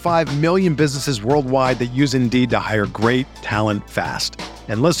 3.5 million businesses worldwide that use Indeed to hire great talent fast.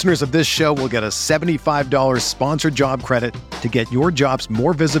 And listeners of this show will get a $75 sponsored job credit to get your jobs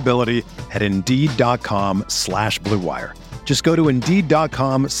more visibility at Indeed.com/Blue Wire. Just go to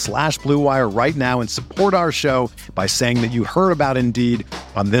Indeed.com/Blue Wire right now and support our show by saying that you heard about Indeed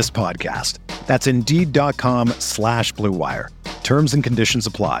on this podcast. That's Indeed.com/Blue Wire. Terms and conditions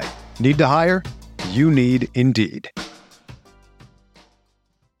apply. Need to hire? You need Indeed.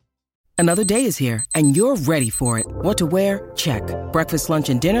 Another day is here, and you're ready for it. What to wear? Check. Breakfast, lunch,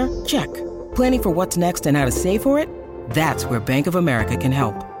 and dinner? Check. Planning for what's next and how to save for it? That's where Bank of America can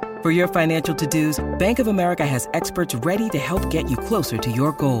help. For your financial to-dos, Bank of America has experts ready to help get you closer to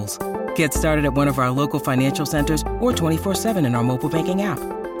your goals. Get started at one of our local financial centers or 24/7 in our mobile banking app.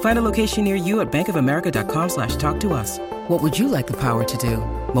 Find a location near you at bankofamerica.com/talktous. What would you like the power to do?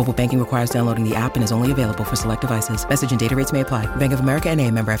 Mobile banking requires downloading the app and is only available for select devices. Message and data rates may apply. Bank of America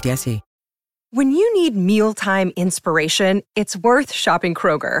NA, member FDIC. When you need mealtime inspiration, it's worth shopping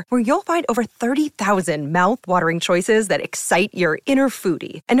Kroger, where you'll find over 30,000 mouth-watering choices that excite your inner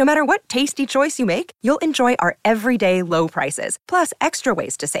foodie. And no matter what tasty choice you make, you'll enjoy our everyday low prices, plus extra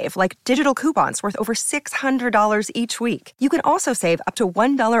ways to save, like digital coupons worth over $600 each week. You can also save up to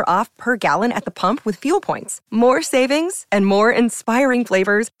 $1 off per gallon at the pump with fuel points. More savings and more inspiring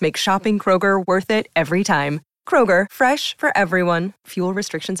flavors make shopping Kroger worth it every time. Kroger, fresh for everyone. Fuel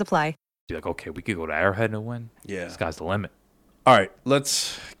restrictions apply. Be like, okay, we could go to Arrowhead and win. Yeah. Sky's the limit. All right,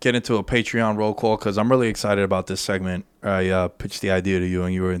 let's get into a Patreon roll call because I'm really excited about this segment. I pitched the idea to you,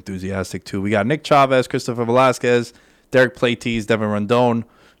 and you were enthusiastic too. We got Nick Chavez, Christopher Velasquez, Derek Platees, Devin Rondon,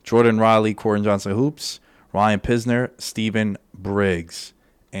 Jordan Riley, Corin Johnson Hoops, Ryan Pisner, Stephen Briggs.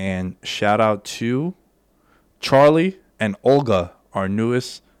 And shout out to Charlie and Olga, our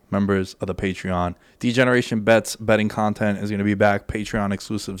newest members of the Patreon. D-Generation Bets betting content is going to be back. Patreon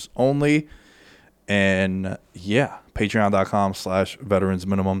exclusives only. And yeah, patreon.com/veterans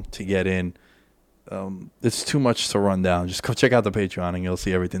minimum to get in. It's too much to run down. Just go check out the Patreon and you'll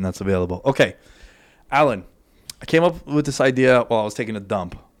see everything that's available. Okay, Alan, I came up with this idea while I was taking a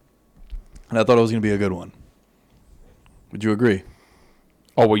dump. And I thought it was going to be a good one. Would you agree?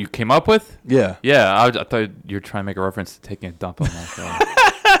 Oh, what you came up with? Yeah. Yeah, I thought you were trying to make a reference to taking a dump. I'm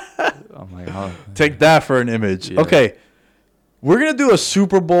like, oh. Take that for an image. Yeah. Okay. We're going to do a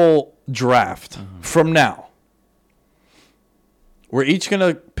Super Bowl draft from now. We're each going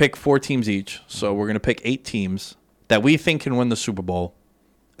to pick 4 teams each. So we're going to pick 8 teams that we think can win the Super Bowl.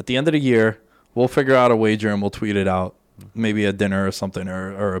 At the end of the year, we'll figure out a wager and we'll tweet it out. Maybe a dinner or something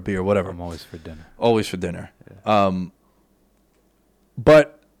or a beer, whatever. I'm always for dinner. Always for dinner. Yeah.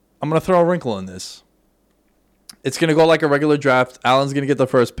 But I'm going to throw a wrinkle in this. It's going to go like a regular draft. Alan's going to get the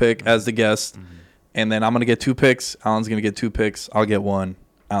first pick as the guest. Mm-hmm. And then I'm going to get 2 picks. Alan's going to get 2 picks. I'll get 1.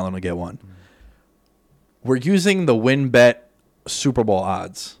 Alan will get 1. Mm-hmm. We're using the WinBet Super Bowl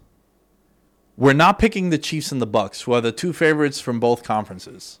odds. We're not picking the Chiefs and the Bucks, who are the 2 favorites from both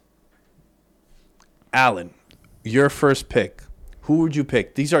conferences. Alan, your first pick. Who would you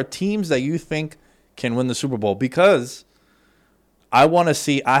pick? These are teams that you think can win the Super Bowl because I want to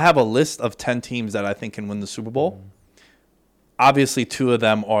see. I have a list of 10 teams that I think can win the Super Bowl. Mm-hmm. Obviously, 2 of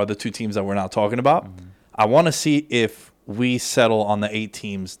them are the 2 teams that we're not talking about. Mm-hmm. I want to see if we settle on the 8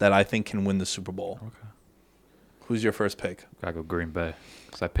 teams that I think can win the Super Bowl. Okay. Who's your first pick? Gotta go Green Bay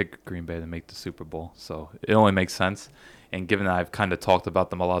because I picked Green Bay to make the Super Bowl, so it only makes sense. And given that I've kind of talked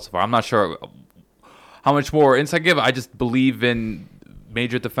about them a lot so far, I'm not sure how much more insight I give. I just believe in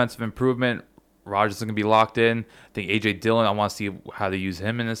major defensive improvement. Rodgers is going to be locked in. I think A.J. Dillon, I want to see how they use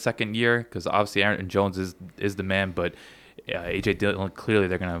him in his second year because obviously Aaron Jones is the man, but A.J. Dillon, clearly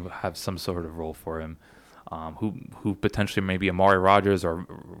they're going to have some sort of role for him. Who potentially maybe Amari Rodgers or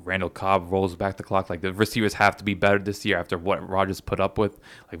Randall Cobb rolls back the clock. Like the receivers have to be better this year after what Rodgers put up with.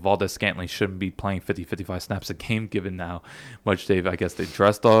 Like Valdez-Scantling shouldn't be playing 50-55 snaps a game given how much they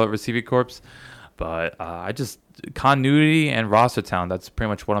dressed the receiving corps. But I just continuity and roster talent. That's pretty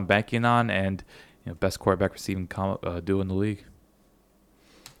much what I'm banking on, and best quarterback receiving duo in the league.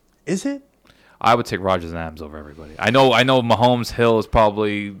 Is it? I would take Rodgers and Adams over everybody. I know Mahomes, Hill is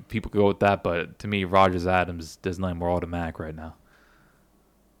probably people go with that, but to me, Rodgers, Adams, there's nothing more automatic right now.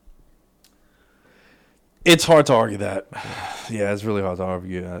 It's hard to argue that. Yeah, it's really hard to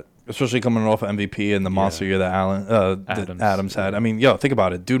argue that, especially coming off MVP and the monster year that Adams had. I mean, think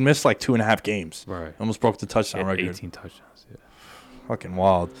about it. Dude missed like 2.5 games. Right. Almost broke the touchdown record. 18 touchdowns. Yeah. Fucking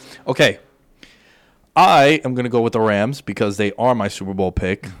wild. Okay. I am going to go with the Rams because they are my Super Bowl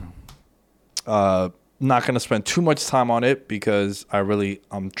pick. Mm-hmm. Not going to spend too much time on it because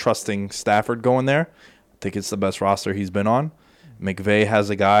I'm trusting Stafford going there. I think it's the best roster he's been on. McVay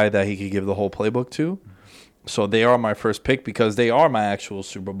has a guy that he could give the whole playbook to. So they are my first pick because they are my actual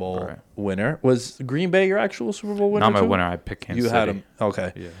Super Bowl winner. Was Green Bay your actual Super Bowl winner? Not my winner. I picked Kansas City. You had him.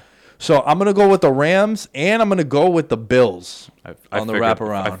 Okay. Yeah. So I'm going to go with the Rams and I'm going to go with the Bills on the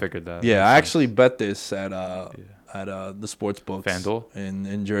wraparound. I figured that. Yeah, I actually bet this at the sports books. FanDuel?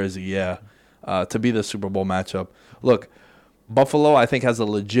 In Jersey, yeah. To be the Super Bowl matchup. Look, Buffalo, I think, has a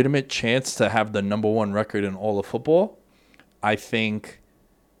legitimate chance to have the number 1 record in all of football. I think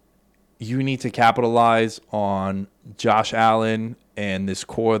you need to capitalize on Josh Allen and this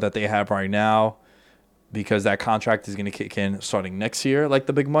core that they have right now because that contract is going to kick in starting next year, like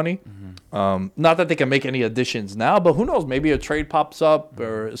the big money. Mm-hmm. Not that they can make any additions now, but who knows? Maybe a trade pops up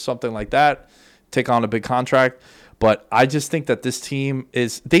or something like that. Take on a big contract. But I just think that this team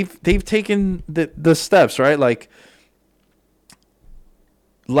is they've taken the steps, right? Like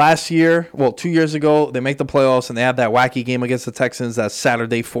last year, 2 years ago, they make the playoffs and they have that wacky game against the Texans, that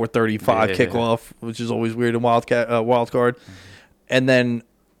Saturday 4:35 kickoff, which is always weird in wild card. Mm-hmm. And then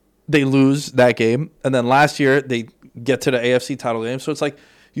they lose that game. And then last year they get to the AFC title game. So it's like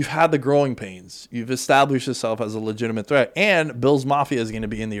you've had the growing pains. You've established yourself as a legitimate threat. And Bills Mafia is going to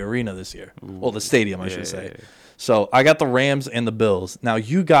be in the arena this year. Ooh. Well, the stadium, I should say. Yeah. So I got the Rams and the Bills. Now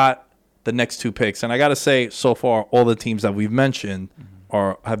you got the next 2 picks. And I got to say, so far, all the teams that we've mentioned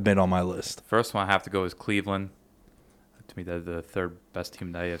have been on my list. The first one I have to go is Cleveland. To me, they're the 3rd best team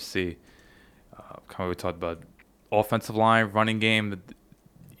in the AFC. We talked about offensive line, running game.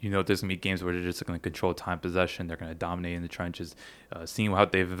 There's going to be games where they're just going to control time possession. They're going to dominate in the trenches. Seeing how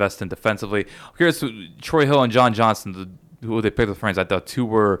they've invested in defensively. Here's Troy Hill and John Johnson, who they picked with friends. I thought two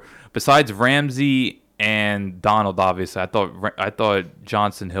were, besides Ramsey and Donald, obviously, I thought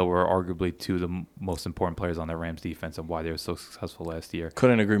Johnson Hill were arguably two of the most important players on the Rams defense and why they were so successful last year.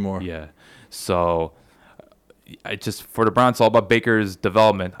 Couldn't agree more. Yeah. So for the Browns, it's all about Baker's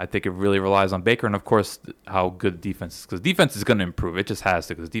development. I think it really relies on Baker and, of course, how good the defense is. Because defense is going to improve. It just has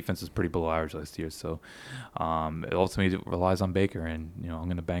to, because defense is pretty below average last year. So it ultimately relies on Baker, and I'm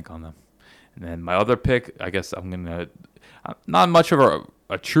going to bank on them. And then my other pick, I guess I'm going to – not much of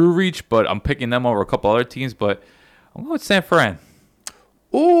a true reach, but I'm picking them over a couple other teams. But I'm going with San Fran.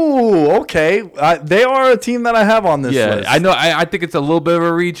 Ooh, okay. They are a team that I have on this list. I know. I think it's a little bit of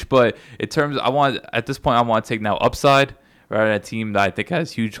a reach, but at this point, I want to take now upside rather than a team that I think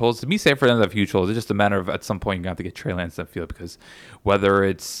has huge holes. To me, San Fran doesn't have huge holes. It's just a matter of at some point you're going to have to get Trey Lance in the field, because whether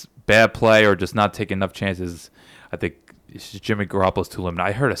it's bad play or just not taking enough chances, I think Jimmy Garoppolo's too limited.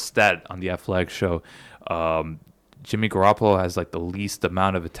 I heard a stat on the Athletic show. Jimmy Garoppolo has like the least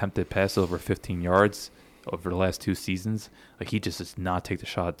amount of attempted passes over 15 yards over the last 2 seasons. Like, he just does not take the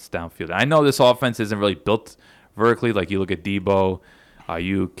shots downfield. I know this offense isn't really built vertically. Like, you look at Debo,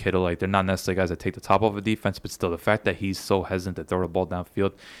 Ayuk, Kittle, like, they're not necessarily guys that take the top off a defense, but still the fact that he's so hesitant to throw the ball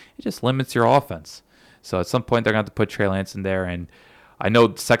downfield, it just limits your offense. So at some point they're going to have to put Trey Lance in there, and I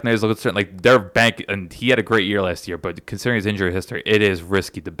know secondaries look certain, like their bank, and he had a great year last year, but considering his injury history, it is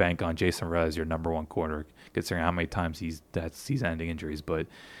risky to bank on Jason Rez as your number one corner, considering how many times he's had season-ending injuries. But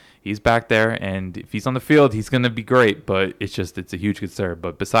he's back there, and if he's on the field, he's going to be great, but it's a huge concern.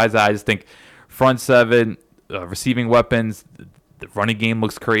 But besides that, I just think front seven, receiving weapons, the running game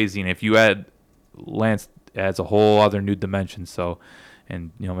looks crazy, and if you add Lance, adds a whole other new dimension. So, and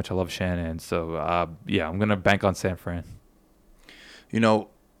how much I love Shannon. So, I'm going to bank on San Fran.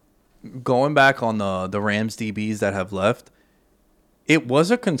 Going back on the Rams DBs that have left, it was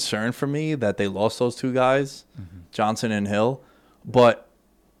a concern for me that they lost those two guys, Johnson and Hill, but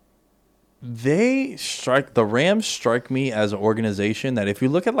the Rams strike me as an organization that if you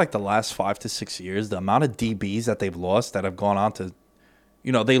look at like the last 5 to 6 years, the amount of DBs that they've lost that have gone on to,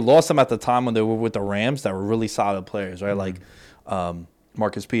 they lost them at the time when they were with the Rams that were really solid players, right? Like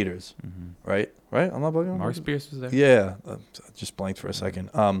Marcus Peters, right? I'm not bugging. Marcus Peters was there. Yeah, I just blanked for a second.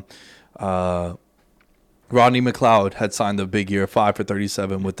 Rodney McLeod had signed a big year, 5 for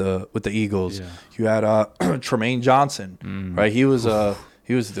 37 with the Eagles. Yeah. You had Tremaine Johnson, right? He was the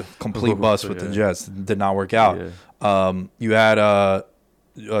complete bust with the Jets. Did not work out. Yeah. You had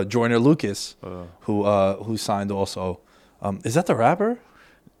Joyner Lucas, who signed also. Is that the rapper?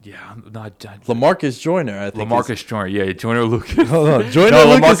 Yeah, not LaMarcus Joyner, I think. LaMarcus Joyner, yeah, Joyner Lucas.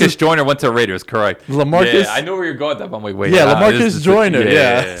 LaMarcus Joyner went to the Raiders, correct. LaMarcus, I know where you're going with that, but I'm like, wait. Yeah, LaMarcus Joyner,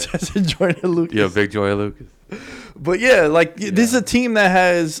 Joyner Lucas. Yeah, big Joyner Lucas. But this is a team that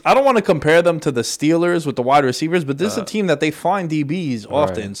has, I don't want to compare them to the Steelers with the wide receivers, but this is a team that they find DBs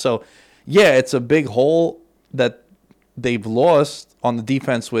often. Right. So, it's a big hole that they've lost on the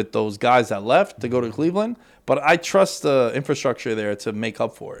defense with those guys that left to go to Cleveland. But I trust the infrastructure there to make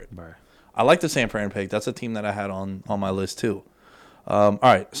up for it. Right. I like the San Fran pick. That's a team that I had on my list too. All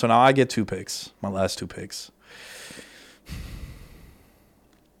right, so now I get 2 picks, my last 2 picks.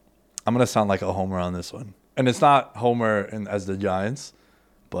 I'm going to sound like a homer on this one. And it's not homer as the Giants,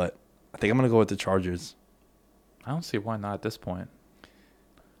 but I think I'm going to go with the Chargers. I don't see why not at this point.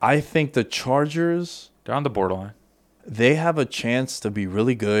 I think the Chargers, they're on the borderline. They have a chance to be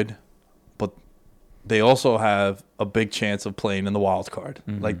really good, but they also have a big chance of playing in the wild card.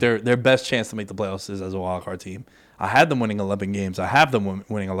 Like their best chance to make the playoffs is as a wild card team. I had them winning 11 games. I have them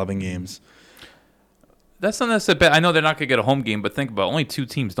winning 11 games. That's not necessarily bad. I know they're not going to get a home game, but think about it. Only 2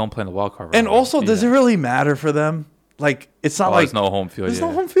 teams don't play in the wild card. And also, does it really matter for them? Like, it's not like there's no home field. There's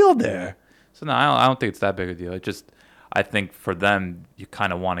no home field there. So no, I don't think it's that big a deal. It just, I think for them, you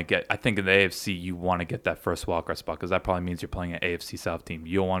kind of want to get. I think in the AFC, you want to get that first wild card spot because that probably means you're playing an AFC South team.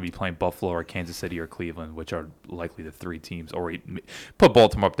 You don't want to be playing Buffalo or Kansas City or Cleveland, which are likely the 3 teams. Or put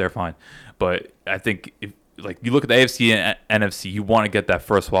Baltimore up there, fine. But I think if you look at the AFC and NFC, you want to get that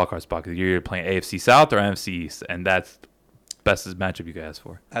first wild card spot because you're either playing AFC South or NFC East, and that's best matchup you can ask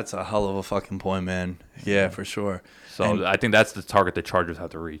for. That's a hell of a fucking point, man. Yeah, for sure. So and I think that's the target the Chargers have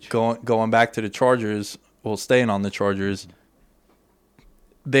to reach. Going back to the Chargers, staying on the Chargers,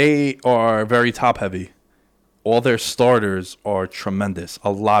 they are very top heavy. All their starters are tremendous. A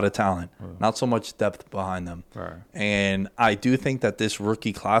lot of talent. Not so much depth behind them. Right. And I do think that this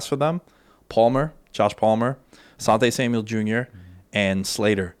rookie class for them, Josh Palmer, Asante Samuel Jr., and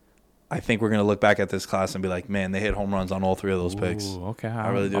Slater, I think we're going to look back at this class and be like, man, they hit home runs on all three of those picks. Ooh, okay. I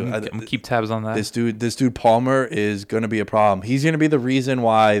really do. I'm going to keep tabs on that. This dude Palmer is going to be a problem. He's going to be the reason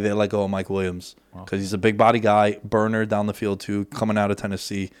why they let go of Mike Williams, because he's a big body guy, burner down the field too, coming out of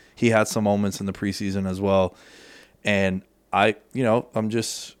Tennessee. He had some moments in the preseason as well. And I'm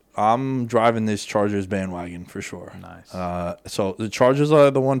driving this Chargers bandwagon for sure. Nice. So the Chargers are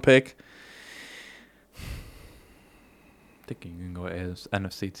the one pick. I think you can go as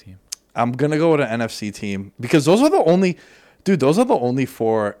NFC team. I'm going to go with an NFC team because those are the only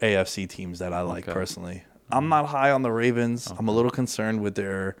 4 AFC teams that I like personally. I'm not high on the Ravens. I'm a little concerned with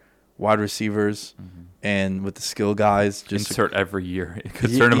their wide receivers and with the skill guys. Insert every year.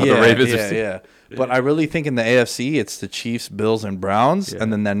 Concerned about the Ravens. Yeah. But I really think in the AFC, it's the Chiefs, Bills, and Browns. Yeah.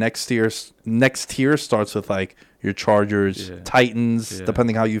 And then that next tier starts with like your Chargers, Titans,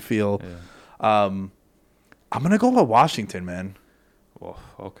 depending how you feel. Yeah. I'm going to go with Washington, man. Well,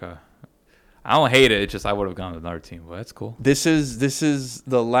 okay. I don't hate it. It's just I would have gone with another team, but that's cool. This is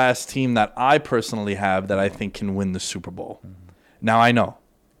the last team that I personally have that I think can win the Super Bowl. Now, I know.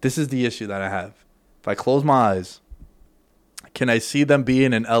 This is the issue that I have. If I close my eyes, can I see them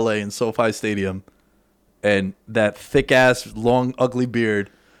being in L.A. in SoFi Stadium and that thick-ass, long, ugly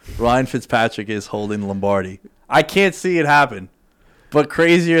beard, Ryan Fitzpatrick is holding Lombardi? I can't see it happen, but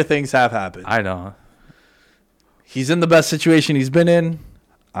crazier things have happened. I know. He's in the best situation he's been in.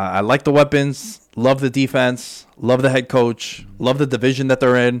 I like the weapons, love the defense, love the head coach, love the division that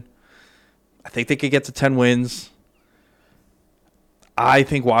they're in. I think they could get to 10 wins. I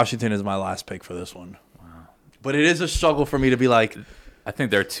think Washington is my last pick for this one. Wow. But it is a struggle for me to be like... I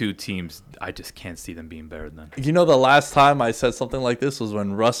think there are 2 teams I just can't see them being better than. You know, the last time I said something like this was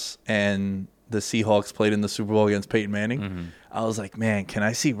when Russ and the Seahawks played in the Super Bowl against Peyton Manning. I was like, man, can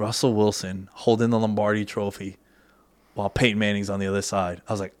I see Russell Wilson holding the Lombardi trophy while Peyton Manning's on the other side?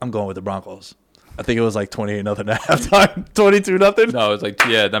 I was like, I'm going with the Broncos. I think it was like 28-0 at halftime, 22-0. No, it was like,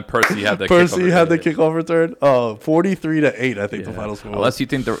 then Percy had the kickoff return. Oh, 43-8, I think the final score. Unless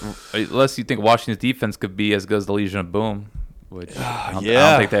you think Washington's defense could be as good as the Legion of Boom, which I don't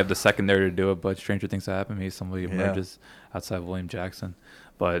think they have the secondary to do it. But stranger things happen. Maybe somebody emerges outside of William Jackson.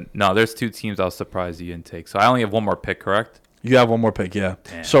 But no, there's 2 teams I was surprised you didn't take. So I only have one more pick, correct? You have one more pick, yeah.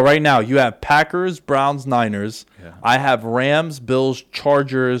 Damn. So right now you have Packers, Browns, Niners. Yeah. I have Rams, Bills,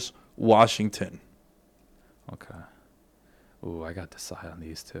 Chargers, Washington. Okay. Ooh, I got to decide on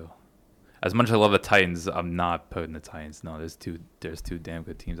these 2. As much as I love the Titans, I'm not putting the Titans. No, there's two damn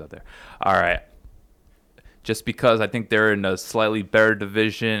good teams out there. All right. Just because I think they're in a slightly better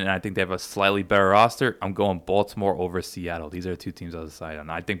division and I think they have a slightly better roster, I'm going Baltimore over Seattle. These are 2 teams I was deciding on.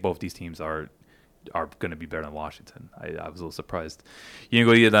 I think both these teams are going to be better than Washington. I was a little surprised. You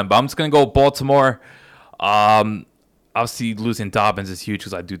didn't go either of them, but I'm just going to go with Baltimore. Obviously, losing Dobbins is huge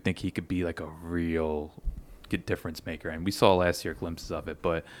because I do think he could be like a real good difference maker. And we saw last year glimpses of it.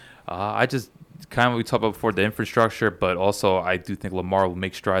 But I just kind of, we talked about before, the infrastructure, but also I do think Lamar will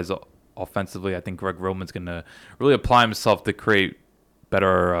make strides offensively. I think Greg Roman's going to really apply himself to create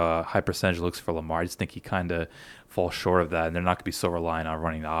better high percentage looks for Lamar. I just think he kind of falls short of that, and they're not going to be so reliant on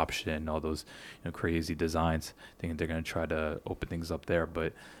running the option and all those crazy designs. I think they're going to try to open things up there.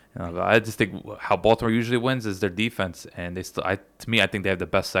 But I just think how Baltimore usually wins is their defense, and they still, to me, I think they have the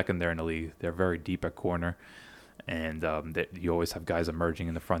best secondary in the league. They're very deep at corner, and you always have guys emerging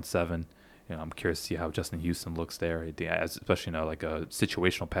in the front 7. I'm curious to see how Justin Houston looks there, especially like a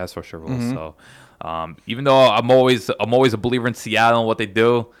situational pass rusher role. Mm-hmm. So, even though I'm always a believer in Seattle and what they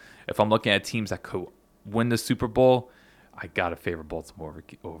do, if I'm looking at teams that could win the Super Bowl, I gotta favor Baltimore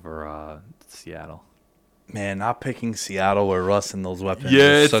over Seattle. Man, not picking Seattle or Russ and those weapons.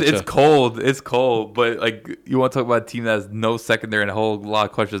 Yeah, it's cold. It's cold. But like, you want to talk about a team that has no secondary and a whole lot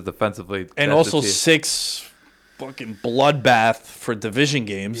of questions defensively, and also 6 fucking bloodbath for division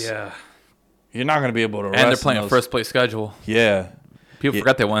games. Yeah. You're not going to be able to rest. And they're playing a first-place schedule. Yeah. People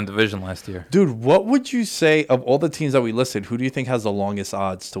forgot they won division last year. Dude, what would you say, of all the teams that we listed, who do you think has the longest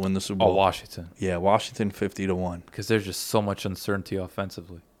odds to win the Super Bowl? Oh, Washington. Yeah, Washington 50-1. Because there's just so much uncertainty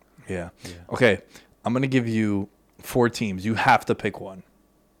offensively. Yeah. Okay, I'm going to give you 4 teams. You have to pick one.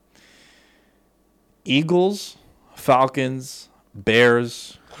 Eagles, Falcons,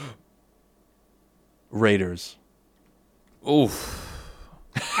 Bears, Raiders. Oof.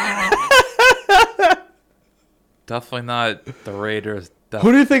 Definitely not the Raiders.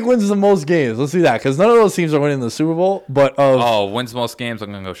 Who do you think wins the most games? Let's do that, because none of those teams are winning the Super Bowl. But wins most games,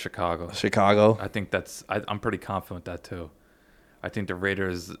 I'm gonna go Chicago. Chicago. I think I'm pretty confident with that too. I think the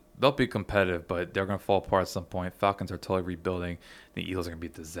Raiders, they'll be competitive, but they're going to fall apart at some point. Falcons are totally rebuilding. The Eagles are going to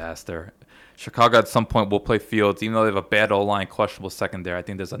be a disaster. Chicago at some point will play Fields, even though they have a bad O-line, questionable secondary. I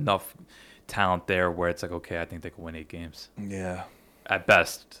think there's enough talent there where it's like, okay, I think they can win 8 games. Yeah. At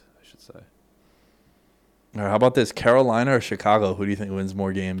best, I should say. All right, how about this? Carolina or Chicago? Who do you think wins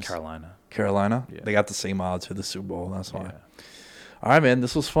more games? Carolina. Carolina? Yeah. They got the same odds for the Super Bowl. That's why. Yeah. All right, man.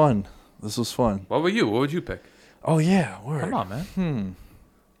 This was fun. What about you? What would you pick? Oh, yeah. Word. Come on, man.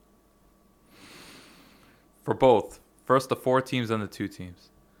 For both. First the 4 teams, then the 2 teams.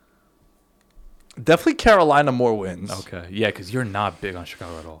 Definitely Carolina more wins. Okay. Yeah, because you're not big on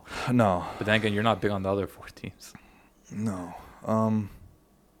Chicago at all. No. But then again, you're not big on the other 4 teams. No.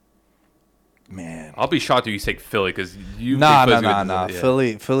 Man. I'll be shocked if you take Philly because you. Nah. Yeah.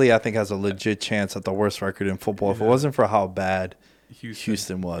 Philly, I think, has a legit chance at the worst record in football. If it wasn't for how bad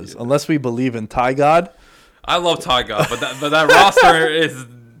Houston was. Yeah. Unless we believe in Ty God. I love Ty God, but that roster is.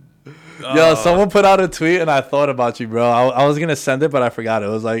 Yo, someone put out a tweet and I thought about you, bro. I was gonna send it, but I forgot. It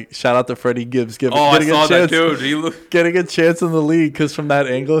was like, shout out to Freddie Gibbs. I saw that dude. Getting a chance in the league because from that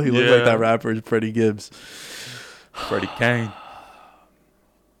angle, he looked like that rapper, Freddie Gibbs. Freddie Kane.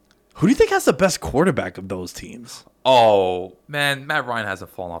 Who do you think has the best quarterback of those teams? Oh man, Matt Ryan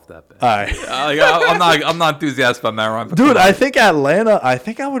hasn't fallen off that bad. All right. I'm not enthusiastic about Matt Ryan. Dude, I think Atlanta. I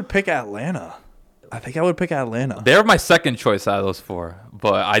think I would pick Atlanta. They're my second choice out of those 4,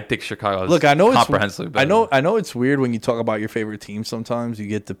 but I think Chicago is comprehensively better. I know it's weird when you talk about your favorite team. Sometimes you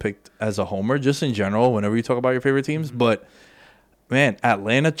get picked as a homer, just in general, whenever you talk about your favorite teams. Mm-hmm. But man,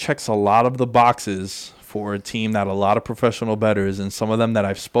 Atlanta checks a lot of the boxes for a team that a lot of professional bettors and some of them that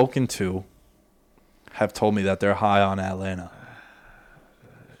I've spoken to have told me that they're high on Atlanta.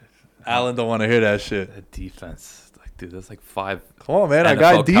 Alan don't want to hear that shit. That defense. Dude, there's like 5 Come on, man. NFL I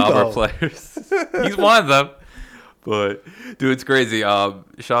got Debo players. He's one of them. But, dude, it's crazy. Shout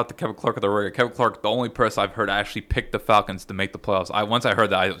out to Kevin Clark of the Ringer. Kevin Clark, the only person I've heard actually pick the Falcons to make the playoffs. Once I heard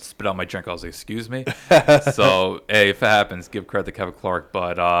that, I spit out my drink. I was like, excuse me? So, hey, if it happens, give credit to Kevin Clark.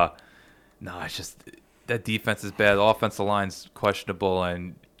 But, no, it's just that defense is bad. The offensive line's questionable,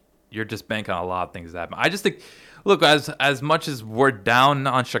 and you're just banking on a lot of things that happen. I just think, look, as much as we're down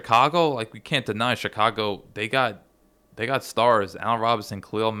on Chicago, like, we can't deny Chicago, they got stars. Allen Robinson,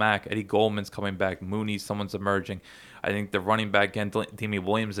 Khalil Mack, Eddie Goldman's coming back. Mooney, someone's emerging. I think the running back, again, Damian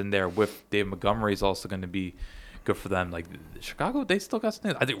Williams in there with Dave Montgomery is also going to be good for them. Like, Chicago, they still got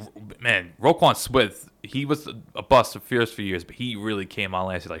something. I think, man, Roquan Smith, he was a bust of fears for years, but he really came on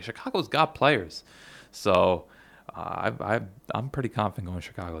last year. Like, Chicago's got players. So, I'm pretty confident going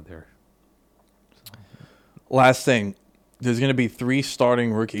Chicago there. So. Last thing, there's going to be 3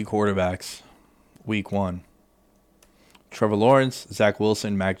 starting rookie quarterbacks week 1. Trevor Lawrence, Zach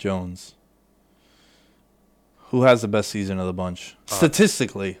Wilson, Mac Jones. Who has the best season of the bunch?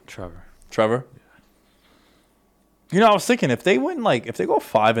 Statistically. Trevor? Yeah. You know, I was thinking if they go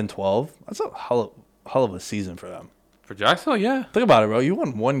 5-12, that's a hell of a season for them. For Jacksonville, yeah. Think about it, bro. You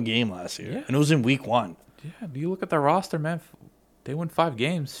won 1 game last year, and it was in week 1. Yeah, you look at their roster, man. They won 5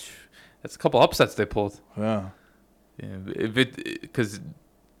 games. That's a couple upsets they pulled. Yeah. Because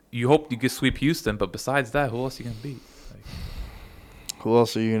you hope you could sweep Houston, but besides that, who else are you gonna beat? Who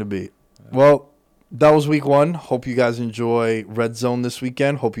else are you going to beat? Well, that was week 1. Hope you guys enjoy Red Zone this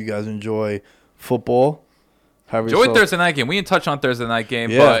weekend. Hope you guys enjoy football. Enjoy Thursday night game. We didn't touch on Thursday night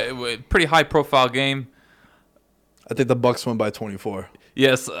game, but pretty high-profile game. I think the Bucs won by 24.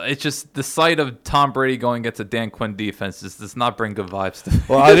 Yes, it's just the sight of Tom Brady going against a Dan Quinn defense does not bring good vibes to me.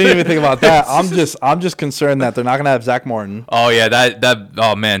 Well, I didn't even think about that. I'm just concerned that they're not going to have Zach Martin. Oh yeah,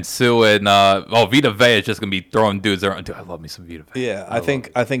 oh man, Sue and Vita Vea is just going to be throwing dudes around. Dude, I love me some Vita Vea. Yeah, I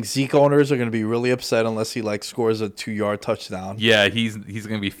think Zeke owners are going to be really upset unless he scores a 2-yard touchdown. Yeah, he's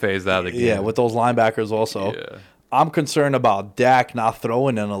going to be phased out of the game. Yeah, with those linebackers also. Yeah. I'm concerned about Dak not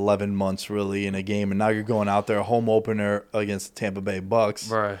throwing in 11 months really in a game, and now you're going out there home opener against the Tampa Bay Bucks.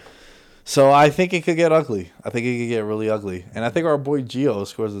 Right. So I think it could get ugly. I think it could get really ugly. And I think our boy Gio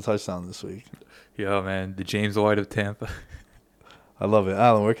scores a touchdown this week. Yo, man, the James White of Tampa. I love it.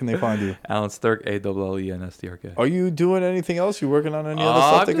 Alan, where can they find you? Alan Sturk, ALLENSTRK. Are you doing anything else? You working on any other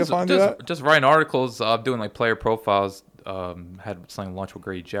stuff they can find you at? Just writing articles. I'm doing player profiles. Had something lunch with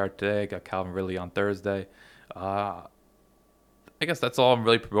Grady Jarrett today. Got Calvin Ridley on Thursday. I guess that's all I'm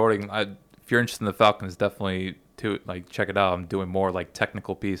really promoting. If you're interested in the Falcons, definitely check it out. I'm doing more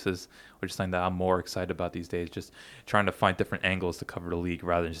technical pieces, which is something that I'm more excited about these days. Just trying to find different angles to cover the league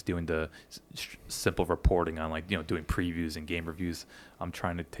rather than just doing the simple reporting on doing previews and game reviews. I'm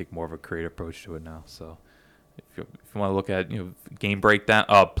trying to take more of a creative approach to it now. So if you want to look at game breakdown,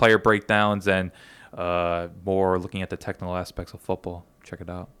 player breakdowns, and more looking at the technical aspects of football. Check it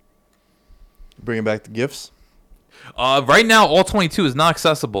out. Bringing back the gifts. Right now, all 22 is not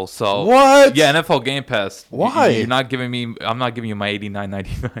accessible. So what? Yeah, NFL Game Pass. Why? You're not giving me. I'm not giving you my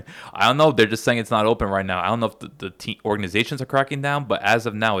 $89.99. I don't know. They're just saying it's not open right now. I don't know if the organizations are cracking down, but as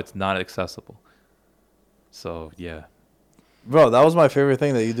of now, it's not accessible. So yeah. Bro, that was my favorite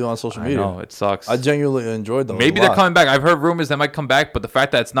thing that you do on social media. I know, it sucks. I genuinely enjoyed those. Maybe they're coming back. I've heard rumors they might come back, but the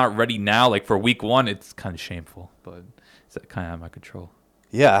fact that it's not ready now, like for week 1, it's kind of shameful. But it's kind of out of my control.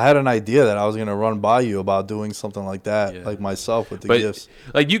 Yeah, I had an idea that I was gonna run by you about doing something like that, like myself with the gifts.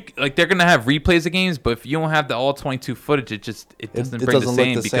 Like they're gonna have replays of games, but if you don't have the all 22 footage, it doesn't bring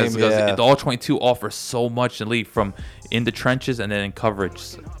the same because the all 22 offers so much in the league from in the trenches and then in coverage.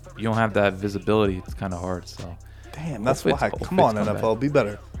 So you don't have that visibility. It's kind of hard. So damn, that's why. Come on, NFL, be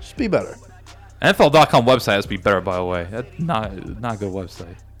better. Just be better. NFL.com website has to be better, by the way. That's not a good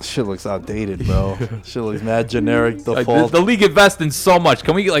website. Shit looks outdated, bro. Shit looks mad generic. Default. The league invests in so much.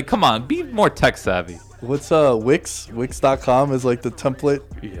 Can we come on, be more tech savvy? What's Wix? Wix.com is like the template.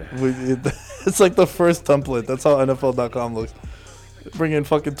 Yeah. It's like the first template. That's how NFL.com looks. Bring in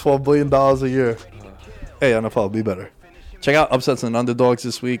fucking $12 billion a year. Hey, NFL, be better. Check out Upsets and Underdogs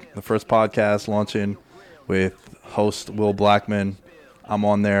this week. The first podcast launching with host Will Blackman. I'm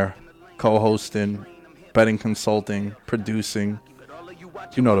on there, co-hosting, betting consulting, producing.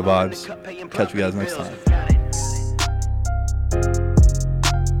 You know the vibes. Catch you guys next time.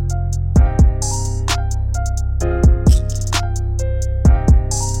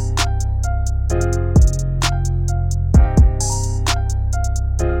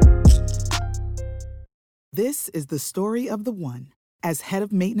 This is the story of the one. As head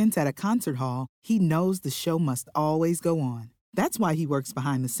of maintenance at a concert hall, he knows the show must always go on. That's why he works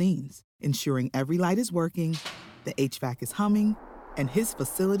behind the scenes, ensuring every light is working, the HVAC is humming, and his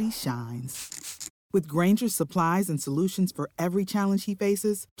facility shines. With Grainger's supplies and solutions for every challenge he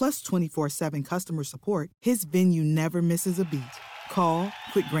faces, plus 24/7 customer support, his venue never misses a beat. Call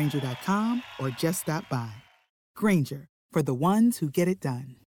quickgrainger.com or just stop by. Grainger, for the ones who get it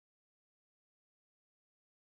done.